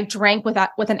Whole30 and I drank with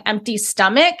an empty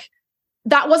stomach.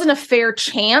 That wasn't a fair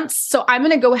chance. So I'm going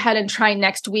to go ahead and try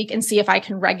next week and see if I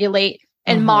can regulate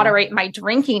and moderate my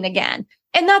drinking again.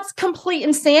 And that's complete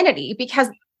insanity, because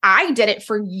I did it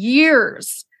for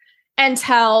years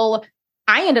until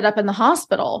I ended up in the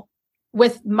hospital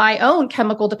with my own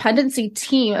chemical dependency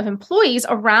team of employees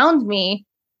around me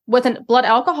with a blood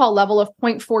alcohol level of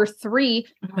 0.43.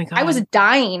 Oh my God. I was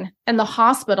dying in the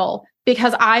hospital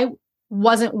because I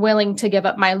wasn't willing to give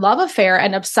up my love affair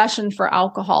and obsession for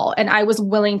alcohol. And I was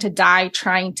willing to die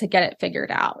trying to get it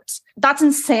figured out. That's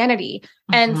insanity.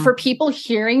 And for people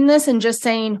hearing this and just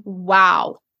saying,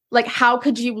 wow, like, how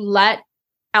could you let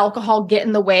alcohol get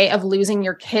in the way of losing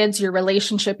your kids, your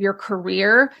relationship, your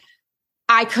career?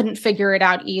 I couldn't figure it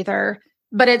out either.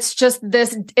 but it's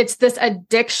this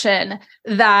addiction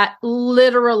that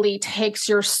literally takes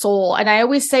your soul. And I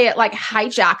always say it like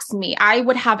hijacks me. I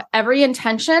would have every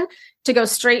intention to go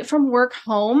straight from work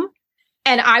home,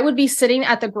 and I would be sitting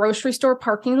at the grocery store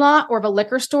parking lot or the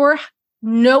liquor store.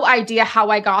 No idea how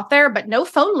I got there, but no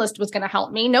phone list was going to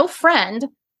help me. No friend.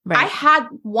 Right. I had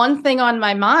one thing on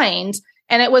my mind,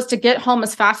 and it was to get home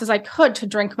as fast as I could to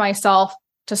drink myself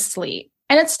to sleep.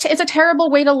 And it's a terrible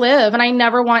way to live. And I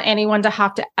never want anyone to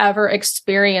have to ever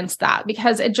experience that,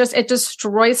 because it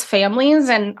destroys families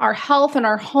and our health and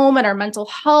our home and our mental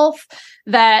health.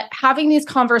 That having these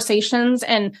conversations,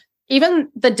 and even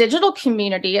the digital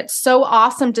community, it's so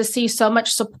awesome to see so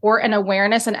much support and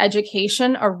awareness and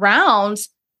education around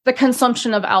the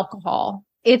consumption of alcohol.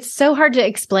 It's so hard to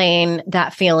explain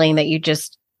that feeling that you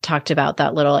just talked about,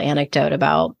 that little anecdote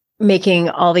about making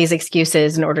all these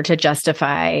excuses in order to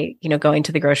justify, going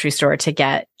to the grocery store to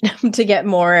get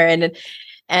more.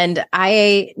 And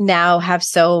I now have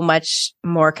so much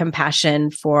more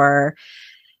compassion for,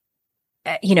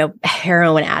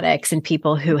 heroin addicts and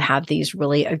people who have these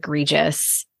really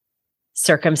egregious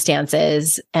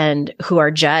circumstances and who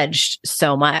are judged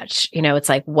so much. It's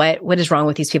like, what is wrong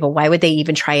with these people? Why would they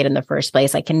even try it in the first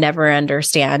place? I can never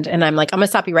understand. And I'm like, I'm gonna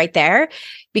stop you right there,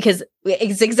 because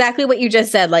it's exactly what you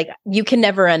just said. Like, you can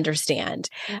never understand.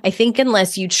 I think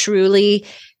unless you truly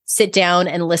sit down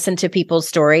and listen to people's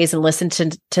stories and listen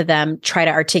to them try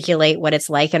to articulate what it's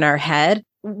like in our head,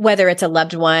 whether it's a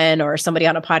loved one or somebody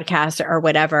on a podcast or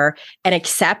whatever, and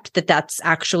accept that that's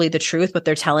actually the truth, what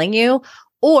they're telling you,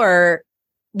 or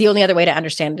the only other way to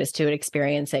understand it is to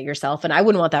experience it yourself. And I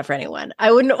wouldn't want that for anyone.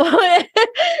 I wouldn't want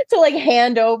to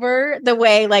hand over the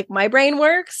way my brain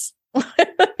works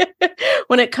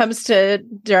when it comes to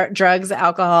drugs,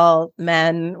 alcohol,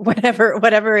 men,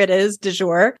 whatever it is du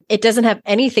jour. It doesn't have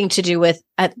anything to do with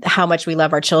how much we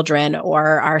love our children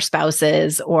or our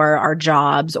spouses or our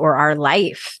jobs or our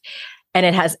life. And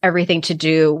it has everything to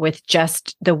do with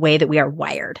just the way that we are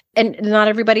wired. And not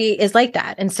everybody is like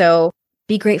that. And so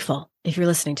be grateful if you're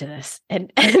listening to this.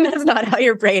 And that's not how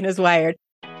your brain is wired.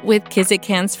 With Kizik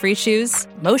hands-free shoes,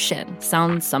 motion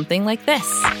sounds something like this.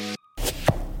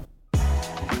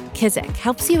 Kizik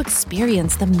helps you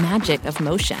experience the magic of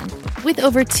motion. With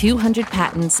over 200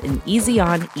 patents and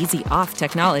easy-on, easy-off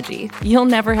technology, you'll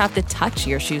never have to touch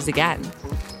your shoes again.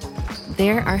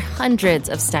 There are hundreds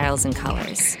of styles and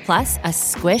colors, plus a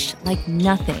squish like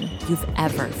nothing you've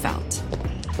ever felt.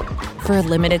 For a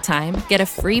limited time, get a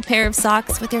free pair of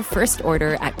socks with your first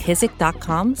order at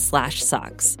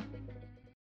kizik.com/socks.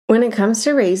 When it comes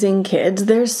to raising kids,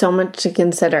 there's so much to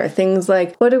consider. Things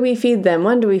like, what do we feed them?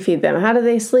 When do we feed them? How do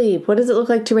they sleep? What does it look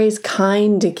like to raise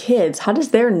kind kids? How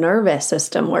does their nervous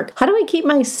system work? How do I keep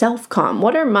myself calm?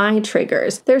 What are my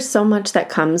triggers? There's so much that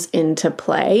comes into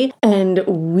play, and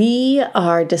we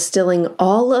are distilling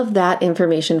all of that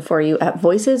information for you at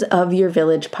Voices of Your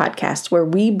Village podcast, where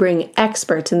we bring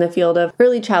experts in the field of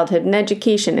early childhood and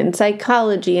education and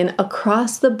psychology and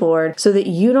across the board so that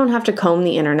you don't have to comb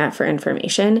the internet for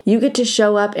information. You get to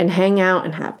show up and hang out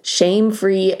and have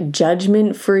shame-free,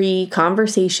 judgment-free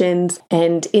conversations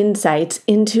and insights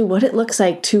into what it looks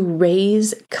like to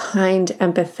raise kind,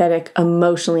 empathetic,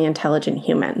 emotionally intelligent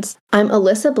humans. I'm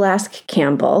Alyssa Blask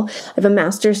Campbell. I have a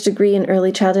master's degree in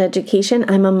early childhood education.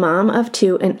 I'm a mom of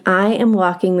 2, and I am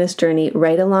walking this journey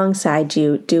right alongside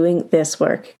you doing this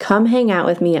work. Come hang out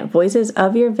with me at Voices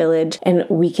of Your Village, and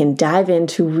we can dive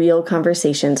into real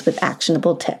conversations with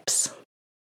actionable tips.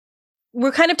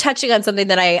 We're kind of touching on something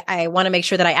that I want to make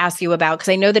sure that I ask you about,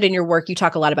 because I know that in your work, you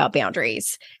talk a lot about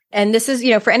boundaries. And this is,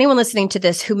 for anyone listening to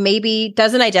this who maybe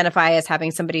doesn't identify as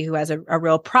having somebody who has a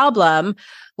real problem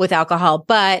with alcohol,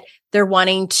 but they're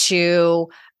wanting to,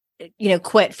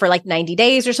 quit for 90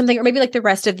 days or something, or maybe the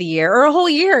rest of the year or a whole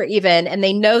year even. And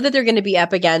they know that they're going to be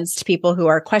up against people who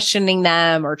are questioning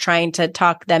them or trying to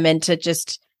talk them into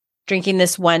just drinking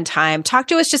this one time. Talk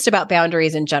to us just about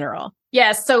boundaries in general.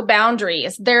 Yes. So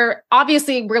boundaries, they're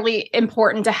obviously really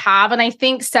important to have. And I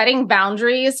think setting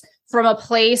boundaries from a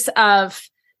place of,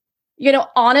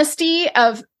 honesty,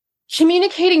 of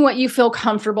communicating what you feel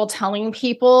comfortable telling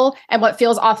people and what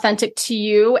feels authentic to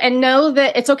you, and know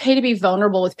that it's okay to be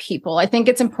vulnerable with people. I think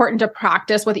it's important to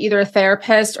practice with either a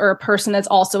therapist or a person that's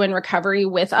also in recovery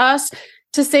with us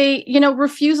to say,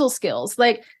 refusal skills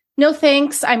like, no,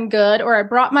 thanks, I'm good. Or I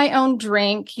brought my own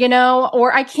drink,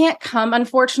 or I can't come,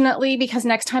 unfortunately, because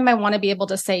next time I want to be able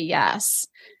to say yes.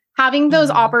 having those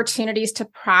opportunities to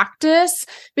practice,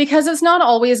 because it's not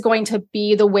always going to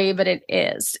be the way that it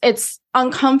is. It's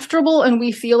uncomfortable and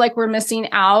we feel like we're missing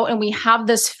out and we have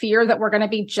this fear that we're going to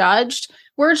be judged.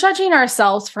 We're judging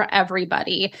ourselves for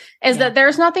everybody. That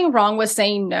there's nothing wrong with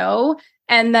saying no,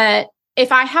 and that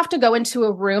if I have to go into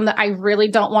a room that I really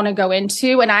don't want to go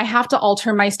into and I have to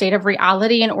alter my state of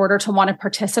reality in order to want to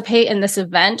participate in this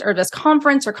event or this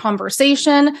conference or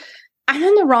conversation, I'm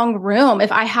in the wrong room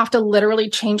if I have to literally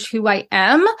change who I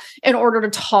am in order to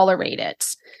tolerate it.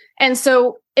 And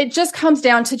so it just comes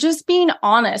down to just being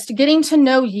honest, getting to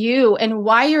know you and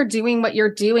why you're doing what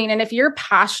you're doing. And if you're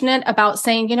passionate about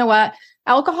saying, you know what,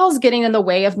 alcohol is getting in the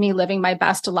way of me living my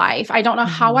best life. I don't know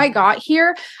how I got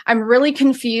here. I'm really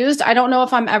confused. I don't know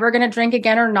if I'm ever going to drink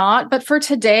again or not. But for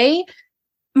today,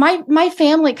 my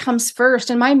family comes first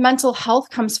and my mental health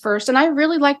comes first. And I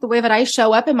really like the way that I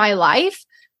show up in my life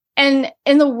and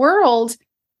in the world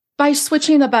by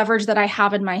switching the beverage that I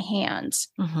have in my hands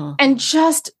and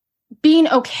just being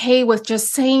okay with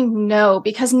just saying no,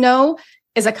 because no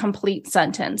is a complete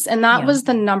sentence. And that was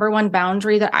the number one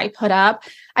boundary that I put up.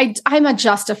 I'm a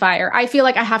justifier. I feel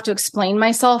like I have to explain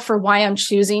myself for why I'm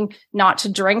choosing not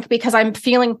to drink, because I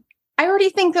already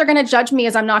think they're going to judge me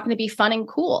as I'm not going to be fun and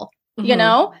cool, you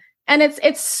know? And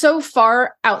it's so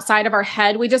far outside of our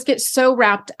head. We just get so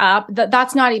wrapped up that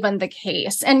that's not even the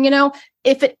case. And, you know,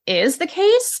 if it is the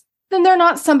case, then they're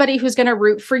not somebody who's going to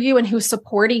root for you and who's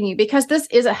supporting you, because this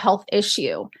is a health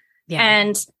issue. Yeah.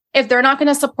 And if they're not going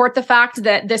to support the fact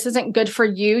that this isn't good for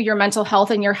you, your mental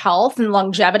health and your health and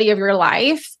longevity of your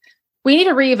life, we need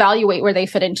to reevaluate where they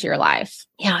fit into your life.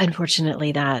 Yeah,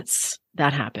 unfortunately, that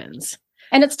happens.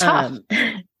 And it's tough.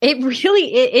 It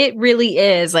really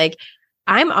is. Like,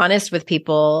 I'm honest with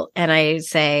people and I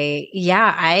say,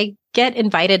 yeah, I get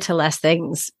invited to less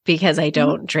things because I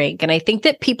don't drink. And I think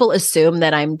that people assume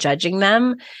that I'm judging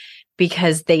them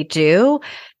because they do.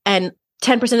 And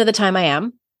 10% of the time I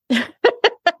am.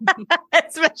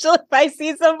 Especially if I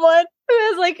see someone who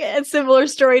has like a similar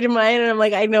story to mine and I'm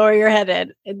like, I know where you're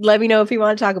headed. Let me know if you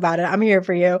want to talk about it. I'm here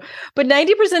for you. But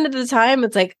 90% of the time,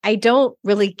 it's like, I don't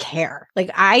really care. Like,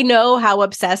 I know how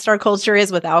obsessed our culture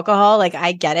is with alcohol. Like,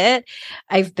 I get it.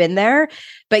 I've been there.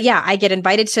 But yeah, I get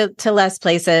invited to less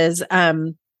places.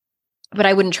 But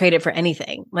I wouldn't trade it for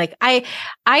anything. Like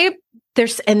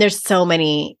there's so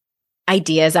many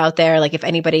ideas out there. Like, if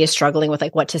anybody is struggling with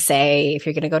like what to say, if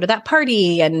you're going to go to that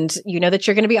party and you know that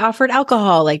you're going to be offered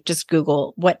alcohol, like just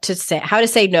Google what to say, how to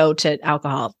say no to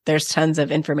alcohol. There's tons of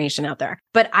information out there,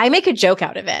 but I make a joke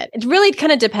out of it. It really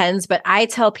kind of depends, but I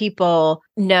tell people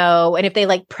no. And if they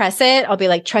like press it, I'll be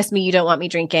like, trust me, you don't want me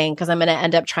drinking because I'm going to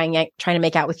end up trying to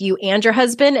make out with you and your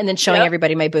husband and then showing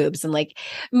everybody my boobs. And like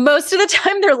most of the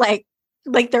time they're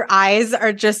like their eyes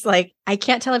are just like, I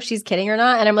can't tell if she's kidding or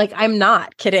not. And I'm like, I'm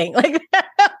not kidding. Like,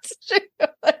 that's true.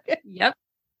 Yep.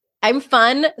 I'm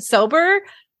fun, sober,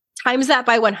 times that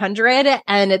by 100.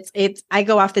 And I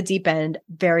go off the deep end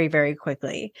very, very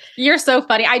quickly. You're so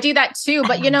funny. I do that too.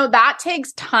 But you know, that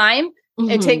takes time.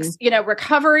 It takes,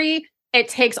 recovery. It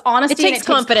takes honesty. It takes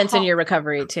confidence in your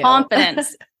recovery too.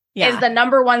 Confidence is the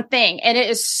number one thing. And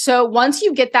it is so, once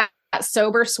you get that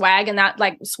sober swag and that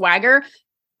like swagger,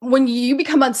 when you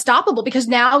become unstoppable, because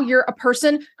now you're a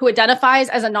person who identifies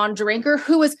as a non-drinker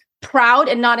who is proud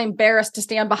and not embarrassed to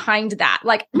stand behind that.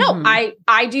 Like, no,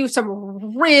 I do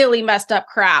some really messed up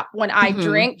crap when I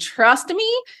drink. Trust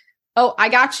me. Oh, I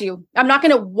got you. I'm not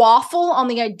going to waffle on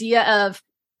the idea of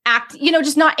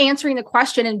just not answering the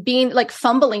question and being like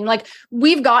fumbling. Like,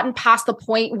 we've gotten past the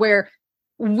point where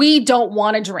we don't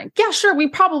want to drink. Yeah, sure. We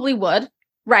probably would.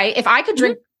 Right. If I could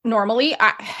drink normally,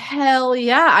 hell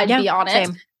yeah, I'd be on it.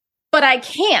 Same. But I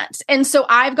can't. And so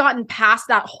I've gotten past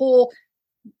that whole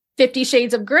 50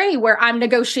 shades of gray where I'm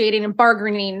negotiating and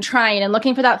bargaining and trying and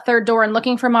looking for that third door and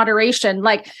looking for moderation.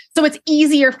 Like, so it's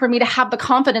easier for me to have the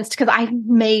confidence because I've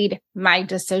made my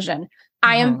decision.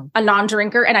 I am a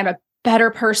non-drinker and I'm a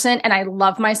better person and I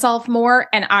love myself more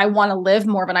and I want to live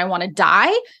more than I want to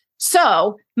die.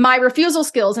 So my refusal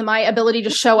skills and my ability to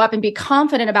show up and be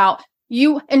confident about,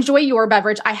 you enjoy your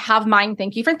beverage. I have mine.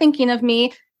 Thank you for thinking of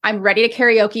me. I'm ready to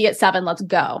karaoke at 7. Let's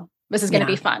go. This is going to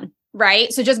be fun.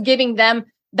 Right. So just giving them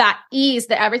that ease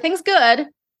that everything's good.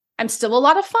 I'm still a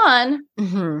lot of fun.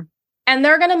 And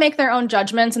they're going to make their own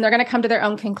judgments and they're going to come to their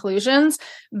own conclusions.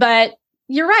 But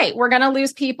you're right. We're going to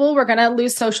lose people. We're going to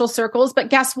lose social circles. But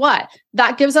guess what?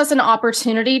 That gives us an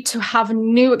opportunity to have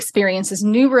new experiences,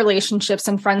 new relationships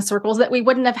and friend circles that we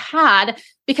wouldn't have had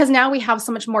because now we have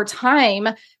so much more time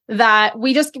that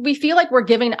we feel like we're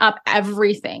giving up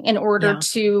everything in order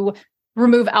to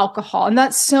remove alcohol. And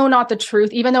that's so not the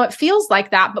truth, even though it feels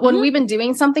like that. But when we've been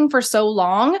doing something for so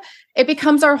long, it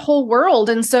becomes our whole world.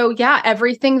 And so, yeah,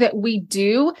 everything that we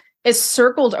do is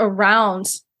circled around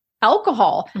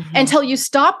alcohol until you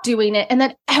stop doing it. And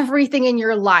then everything in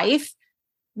your life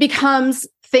becomes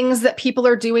things that people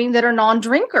are doing that are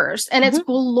non-drinkers. And it's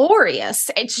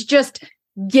glorious. It's just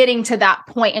getting to that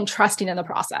point and trusting in the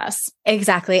process.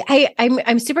 Exactly.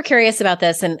 I'm super curious about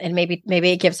this, and maybe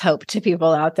it gives hope to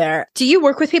people out there. Do you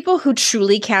work with people who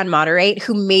truly can moderate,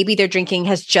 who maybe their drinking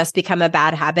has just become a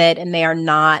bad habit and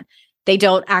they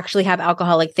don't actually have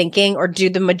alcoholic thinking, or do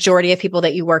the majority of people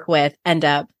that you work with end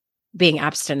up being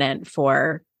abstinent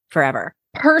for forever?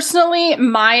 Personally,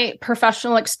 my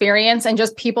professional experience and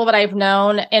just people that I've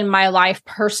known in my life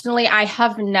personally, I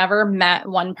have never met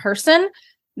one person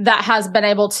that has been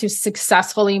able to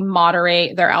successfully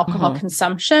moderate their alcohol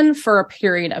consumption for a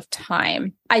period of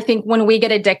time. I think when we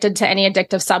get addicted to any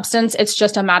addictive substance, it's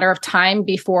just a matter of time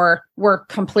before we're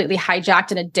completely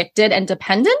hijacked and addicted and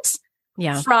dependent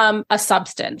from a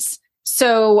substance.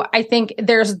 So I think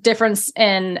there's difference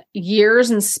in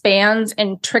years and spans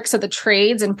and tricks of the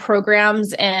trades and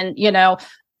programs and,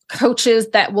 coaches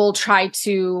that will try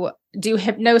to do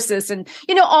hypnosis and,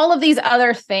 all of these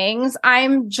other things.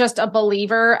 I'm just a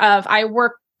believer of, I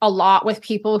work a lot with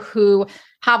people who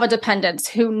have a dependence,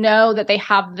 who know that they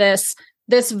have this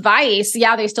vice.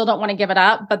 Yeah, they still don't want to give it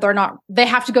up, but they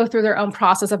have to go through their own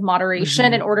process of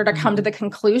moderation in order to come to the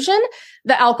conclusion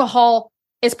that alcohol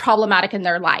is problematic in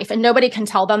their life. And nobody can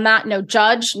tell them that. No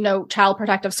judge, no child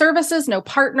protective services, no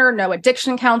partner, no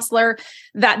addiction counselor,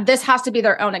 that this has to be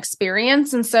their own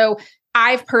experience. And so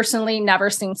I've personally never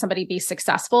seen somebody be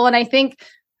successful. And I think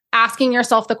asking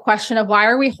yourself the question of, why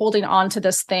are we holding on to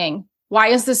this thing? Why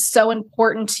is this so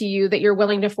important to you that you're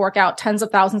willing to fork out tens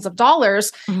of thousands of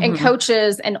dollars in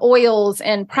coaches and oils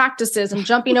and practices and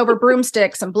jumping over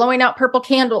broomsticks and blowing out purple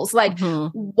candles? Like,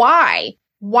 why?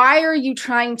 Why are you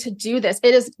trying to do this?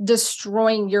 It is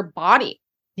destroying your body.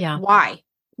 Yeah. Why?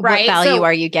 Right. What value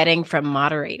are you getting from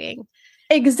moderating?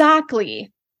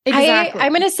 Exactly.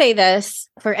 I'm going to say this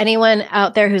for anyone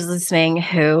out there who's listening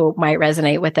who might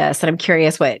resonate with this. And I'm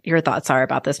curious what your thoughts are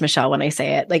about this, Michelle, when I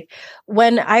say it. Like,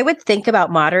 when I would think about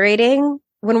moderating,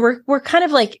 when we're kind of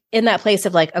like in that place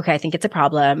of like, okay, I think it's a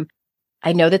problem.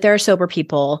 I know that there are sober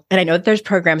people and I know that there's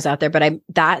programs out there, but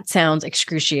that sounds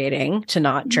excruciating to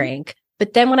not drink.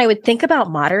 But then when I would think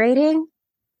about moderating,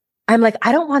 I'm like,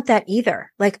 I don't want that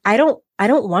either. Like, I don't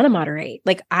want to moderate.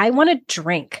 Like, I want to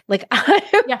drink. Like,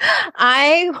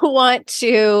 I want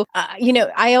to,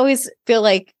 I always feel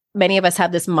like many of us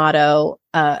have this motto,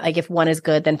 like, if one is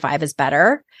good, then five is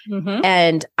better.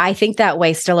 And I think that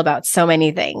way still about so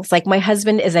many things. Like, my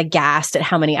husband is aghast at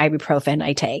how many ibuprofen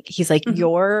I take. He's like,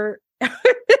 you're...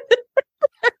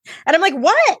 And I'm like,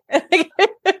 what?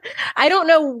 I don't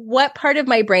know what part of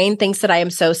my brain thinks that I am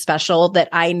so special that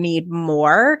I need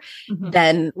more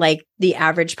than like the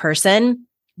average person.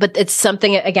 But it's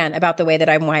something, again, about the way that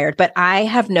I'm wired. But I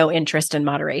have no interest in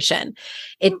moderation.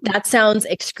 That sounds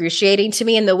excruciating to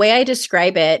me. And the way I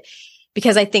describe it,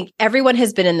 because I think everyone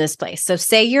has been in this place. So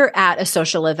say you're at a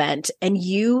social event and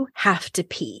you have to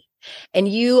pee. And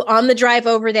you, on the drive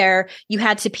over there, you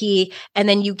had to pee, and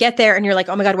then you get there and you're like,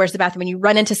 oh my God, where's the bathroom? And you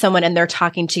run into someone and they're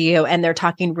talking to you and they're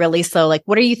talking really slow. Like,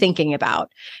 what are you thinking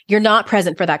about? You're not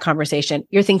present for that conversation.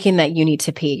 You're thinking that you need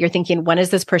to pee. You're thinking, when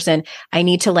is this person? I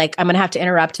need to I'm going to have to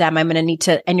interrupt them. I'm going to need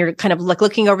to, and you're kind of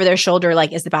looking over their shoulder.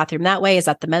 Like, is the bathroom that way? Is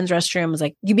that the men's restroom? It's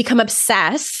like, you become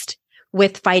obsessed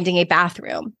with finding a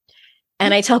bathroom.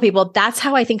 And I tell people, that's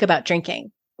how I think about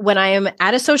drinking. When I am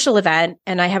at a social event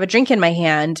and I have a drink in my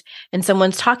hand and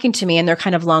someone's talking to me and they're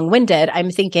kind of long-winded, I'm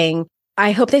thinking,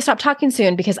 I hope they stop talking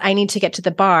soon because I need to get to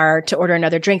the bar to order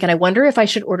another drink. And I wonder if I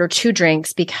should order 2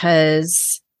 drinks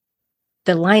because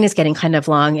the line is getting kind of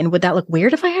long. And would that look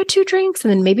weird if I had 2 drinks?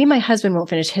 And then maybe my husband won't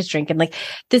finish his drink. And like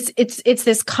this, it's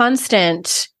this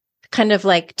constant kind of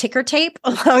like ticker tape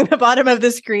along the bottom of the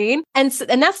screen. And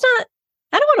that's not,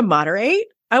 I don't want to moderate.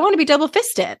 I want to be double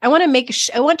fisted. I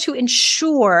want to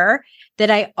ensure that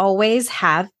I always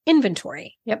have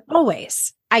inventory. Yep.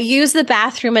 Always. I use the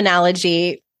bathroom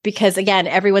analogy because, again,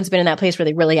 everyone's been in that place where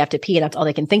they really have to pee. And that's all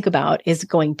they can think about is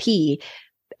going pee.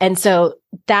 And so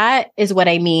that is what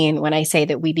I mean when I say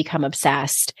that we become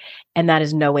obsessed, and that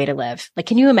is no way to live. Like,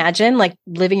 can you imagine like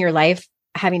living your life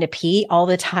having to pee all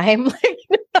the time? Like,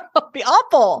 it'd be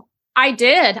awful. I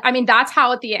did. I mean, that's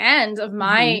how at the end of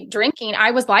my drinking,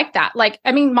 I was like that. Like,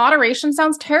 I mean, moderation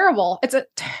sounds terrible. It's a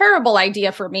terrible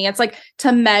idea for me. It's like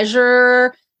to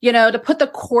measure, to put the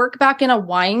cork back in a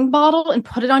wine bottle and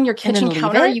put it on your kitchen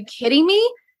counter. Are you kidding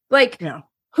me? Like,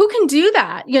 who can do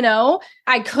that?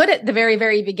 I could at the very,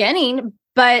 very beginning,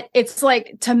 but it's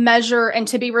like to measure and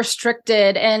to be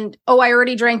restricted and, I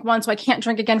already drank once, so I can't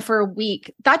drink again for a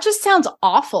week. That just sounds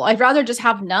awful. I'd rather just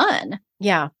have none.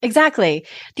 Yeah, exactly.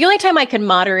 The only time I can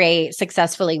moderate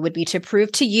successfully would be to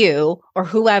prove to you or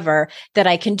whoever that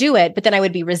I can do it, but then I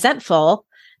would be resentful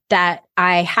that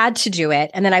I had to do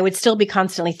it. And then I would still be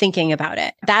constantly thinking about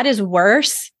it. That is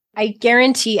worse. I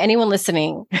guarantee anyone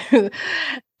listening,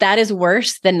 that is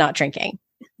worse than not drinking,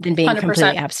 than being 100%.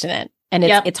 Completely abstinent. And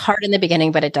it's hard in the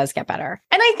beginning, but it does get better.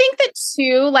 And I think that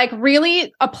too, like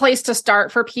really a place to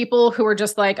start for people who are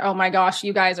just like, oh my gosh,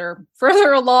 you guys are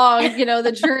further along,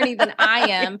 the journey than I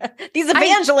am. These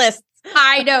evangelists.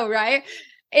 I know, right?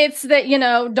 It's that,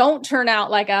 don't turn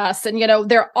out like us. And,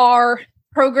 there are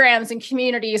programs and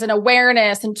communities and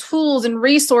awareness and tools and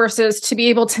resources to be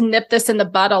able to nip this in the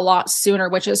bud a lot sooner,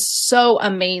 which is so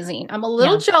amazing. I'm a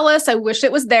little jealous. I wish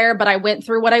it was there, but I went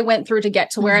through what I went through to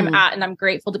get to where I'm at, and I'm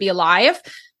grateful to be alive.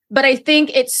 But I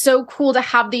think it's so cool to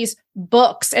have these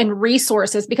books and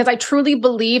resources, because I truly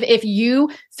believe if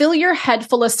you fill your head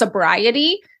full of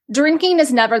sobriety, drinking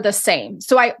is never the same.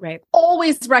 So I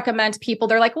always recommend people,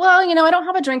 they're like, well, I don't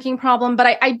have a drinking problem,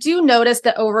 but I do notice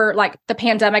that over like the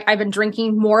pandemic, I've been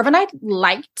drinking more than I'd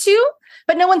like to,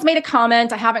 but no one's made a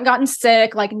comment. I haven't gotten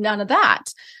sick, like none of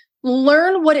that.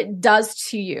 Learn what it does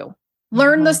to you.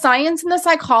 Learn the science and the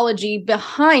psychology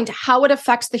behind how it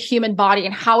affects the human body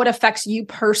and how it affects you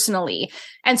personally.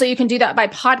 And so you can do that by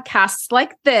podcasts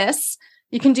like this.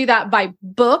 You can do that by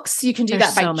books. You can do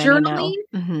that by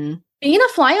journaling. Being a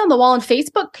fly on the wall in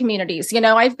Facebook communities.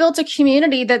 I've built a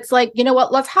community that's like,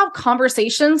 let's have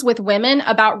conversations with women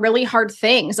about really hard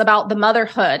things, about the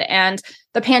motherhood and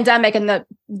the pandemic and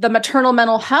the maternal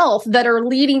mental health that are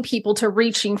leading people to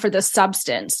reaching for this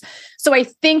substance. So I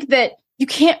think that you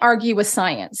can't argue with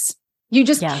science. You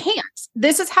just can't.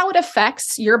 This is how it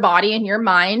affects your body and your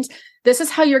mind. This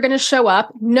is how you're going to show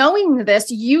up. Knowing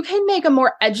this, you can make a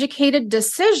more educated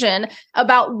decision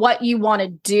about what you want to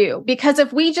do. Because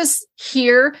if we just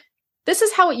hear, this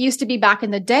is how it used to be back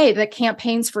in the day, the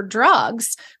campaigns for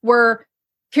drugs were,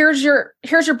 here's your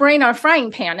brain on a frying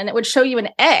pan, and it would show you an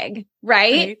egg,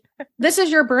 right? This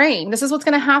is your brain. This is what's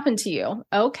going to happen to you.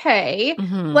 Okay.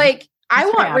 Like, I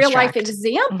want real life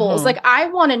examples. Like, I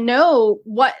want to know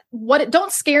what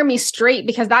don't scare me straight,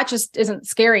 because that just isn't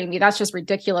scaring me. That's just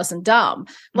ridiculous and dumb.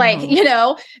 Like,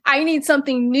 I need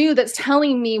something new that's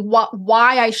telling me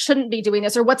why I shouldn't be doing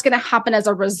this or what's going to happen as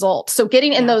a result. So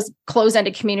getting in those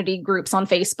closed-ended community groups on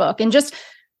Facebook and just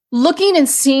looking and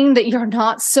seeing that you're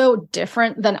not so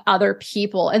different than other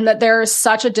people, and that there is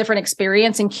such a different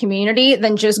experience in community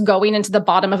than just going into the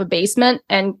bottom of a basement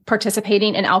and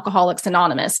participating in Alcoholics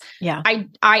Anonymous. Yeah.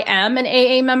 I am an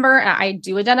AA member, and I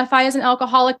do identify as an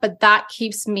alcoholic, but that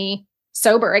keeps me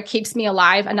sober. It keeps me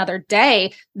alive another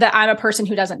day, that I'm a person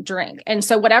who doesn't drink. And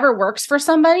so whatever works for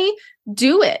somebody,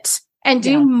 do it and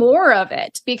do more of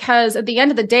it, because at the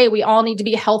end of the day, we all need to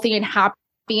be healthy and happy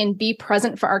and be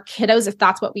present for our kiddos if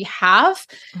that's what we have.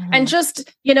 And just,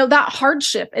 that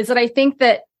hardship is that I think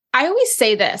that I always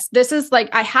say this is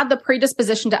like, I had the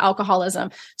predisposition to alcoholism,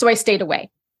 so I stayed away.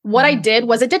 What I did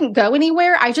was, it didn't go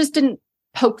anywhere. I just didn't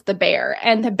poke the bear,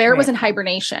 and the bear was in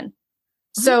hibernation.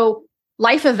 So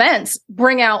life events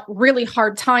bring out really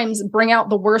hard times, bring out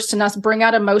the worst in us, bring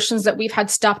out emotions that we've had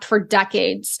stuffed for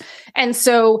decades. And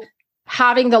so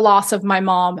having the loss of my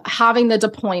mom, having the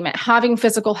deployment, having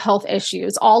physical health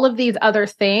issues, all of these other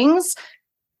things,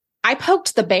 I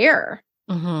poked the bear.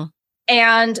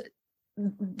 And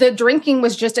the drinking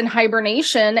was just in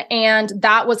hibernation. And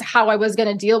that was how I was going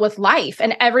to deal with life.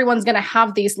 And everyone's going to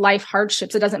have these life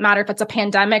hardships. It doesn't matter if it's a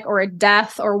pandemic or a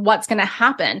death or what's going to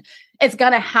happen. It's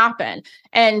going to happen.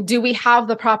 And do we have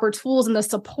the proper tools and the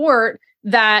support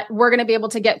that we're going to be able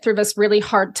to get through this really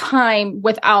hard time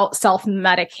without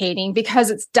self-medicating?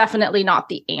 Because it's definitely not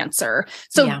the answer.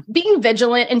 So being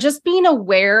vigilant and just being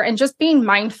aware and just being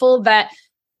mindful that,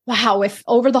 wow, if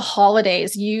over the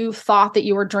holidays you thought that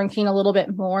you were drinking a little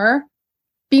bit more,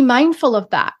 be mindful of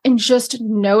that and just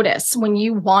notice when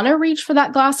you want to reach for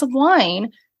that glass of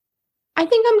wine. I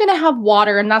think I'm going to have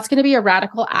water, and that's going to be a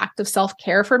radical act of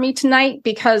self-care for me tonight,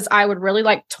 because I would really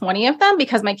like 20 of them,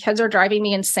 because my kids are driving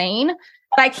me insane.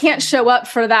 But I can't show up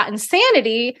for that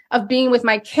insanity of being with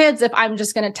my kids if I'm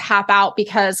just going to tap out,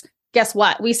 because guess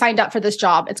what? We signed up for this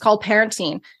job. It's called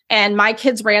parenting. And my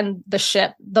kids ran the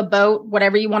ship, the boat,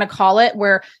 whatever you want to call it,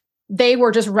 where they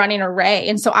were just running a ray.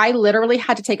 And so I literally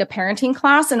had to take a parenting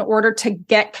class in order to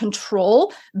get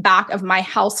control back of my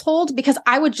household, because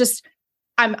I would just,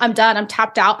 I'm done. I'm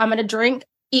tapped out. I'm going to drink,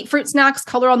 eat fruit snacks,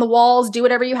 color on the walls, do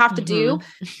whatever you have to do.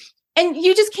 And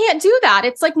you just can't do that.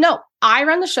 It's like, no, I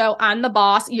run the show. I'm the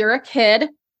boss. You're a kid.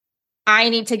 I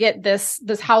need to get this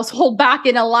household back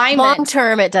in alignment. Long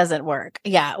term, it doesn't work.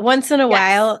 Yeah. Once in a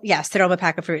while, yes, throw them a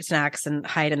pack of fruit snacks and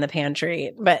hide in the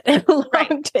pantry. But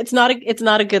it's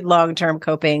not a good long term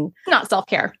coping. Not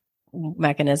self-care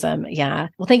mechanism. Yeah.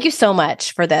 Well, thank you so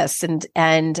much for this.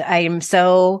 And I'm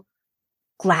so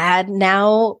glad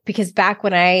now, because back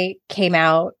when I came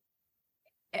out,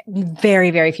 very,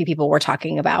 very few people were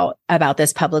talking about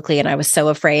this publicly. And I was so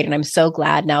afraid. And I'm so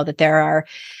glad now that there are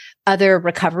other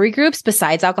recovery groups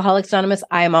besides Alcoholics Anonymous.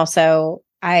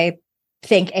 I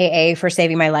thank AA for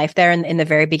saving my life there in the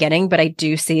very beginning, but I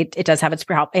do see it does have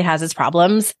it has its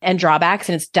problems and drawbacks,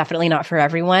 and it's definitely not for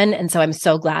everyone. And so I'm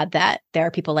so glad that there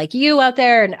are people like you out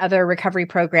there and other recovery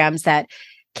programs that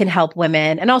can help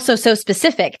women, and also so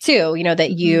specific too,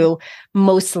 that you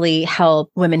mostly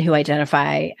help women who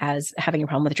identify as having a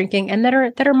problem with drinking and that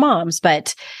are moms.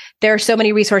 But there are so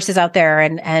many resources out there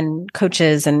and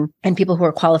coaches and people who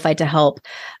are qualified to help,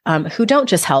 who don't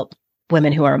just help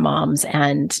women who are moms.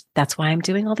 And that's why I'm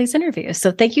doing all these interviews.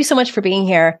 So thank you so much for being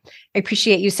here. I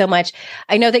appreciate you so much.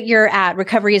 I know that you're at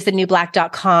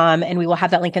recoveryisthenewblack.com, and we will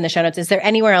have that link in the show notes. Is there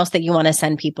anywhere else that you want to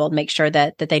send people to make sure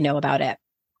that they know about it?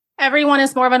 Everyone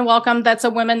is more than welcome. That's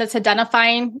a woman that's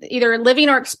identifying, either living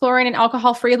or exploring an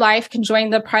alcohol-free life, can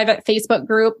join the private Facebook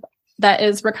group that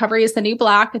is Recovery is the New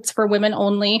Black. It's for women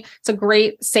only. It's a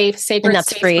great, safe, sacred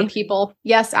space for people.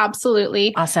 Yes,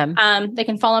 absolutely. Awesome. They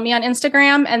can follow me on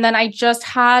Instagram. And then I just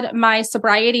had my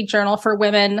sobriety journal for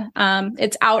women.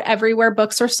 It's out everywhere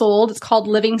books are sold. It's called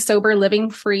Living Sober, Living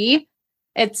Free.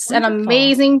 It's wonderful. An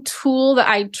amazing tool that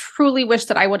I truly wish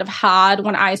that I would have had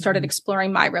when I started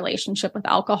exploring my relationship with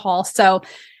alcohol. So awesome.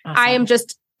 I am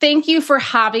just, thank you for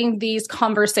having these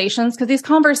conversations, because these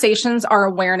conversations are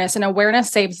awareness, and awareness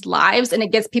saves lives, and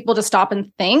it gets people to stop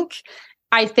and think.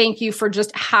 I thank you for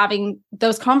just having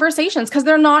those conversations, because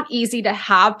they're not easy to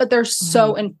have, but they're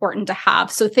so important to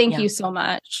have. So thank you so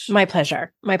much. My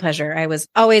pleasure. My pleasure. I was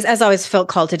always felt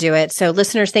called to do it. So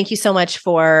listeners, thank you so much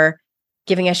for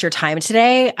giving us your time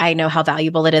today. I know how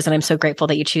valuable it is, and I'm so grateful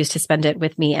that you choose to spend it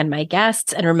with me and my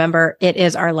guests. And remember, it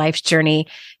is our life's journey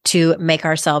to make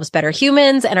ourselves better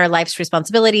humans, and our life's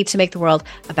responsibility to make the world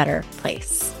a better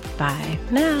place. Bye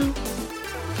now.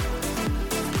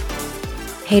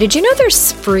 Hey, did you know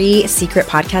there's free secret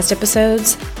podcast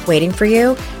episodes waiting for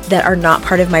you that are not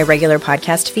part of my regular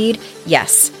podcast feed?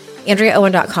 Yes,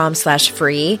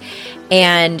 AndreaOwen.com/free.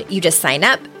 And you just sign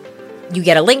up. You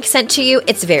get a link sent to you.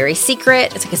 It's very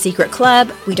secret. It's like a secret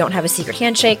club. We don't have a secret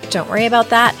handshake. Don't worry about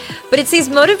that. But it's these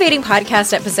motivating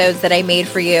podcast episodes that I made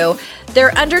for you.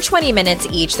 They're under 20 minutes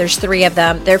each. There's 3 of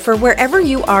them. They're for wherever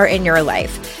you are in your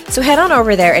life. So head on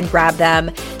over there and grab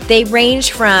them. They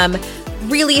range from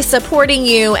really supporting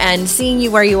you and seeing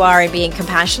you where you are and being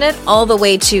compassionate, all the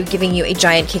way to giving you a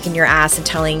giant kick in your ass and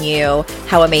telling you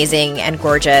how amazing and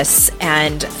gorgeous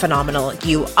and phenomenal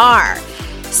you are.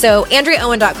 So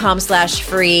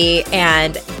AndreaOwen.com/free,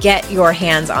 and get your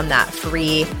hands on that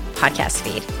free podcast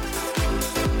feed.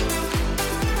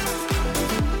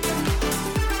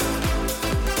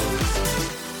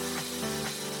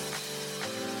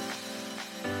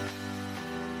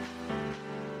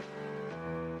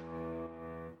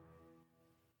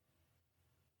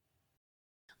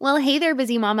 Well, hey there,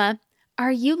 busy mama.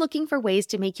 Are you looking for ways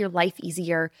to make your life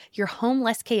easier, your home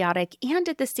less chaotic, and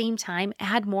at the same time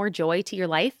add more joy to your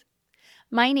life?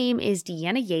 My name is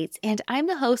Deanna Yates, and I'm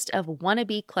the host of Wanna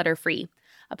Be Clutter-Free,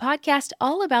 a podcast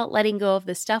all about letting go of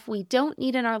the stuff we don't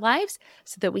need in our lives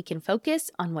so that we can focus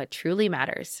on what truly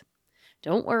matters.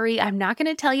 Don't worry, I'm not going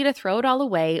to tell you to throw it all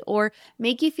away or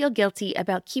make you feel guilty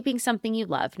about keeping something you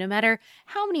love, no matter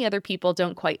how many other people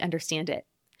don't quite understand it.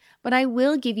 But I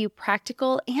will give you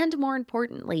practical and, more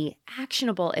importantly,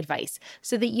 actionable advice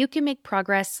so that you can make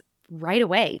progress right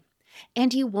away.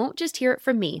 And you won't just hear it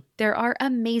from me. There are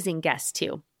amazing guests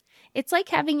too. It's like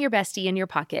having your bestie in your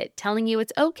pocket telling you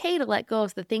it's okay to let go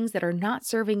of the things that are not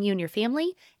serving you and your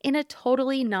family in a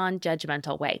totally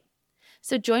non-judgmental way.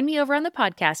 So join me over on the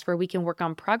podcast where we can work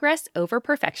on progress over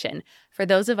perfection for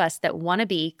those of us that want to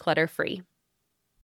be clutter-free.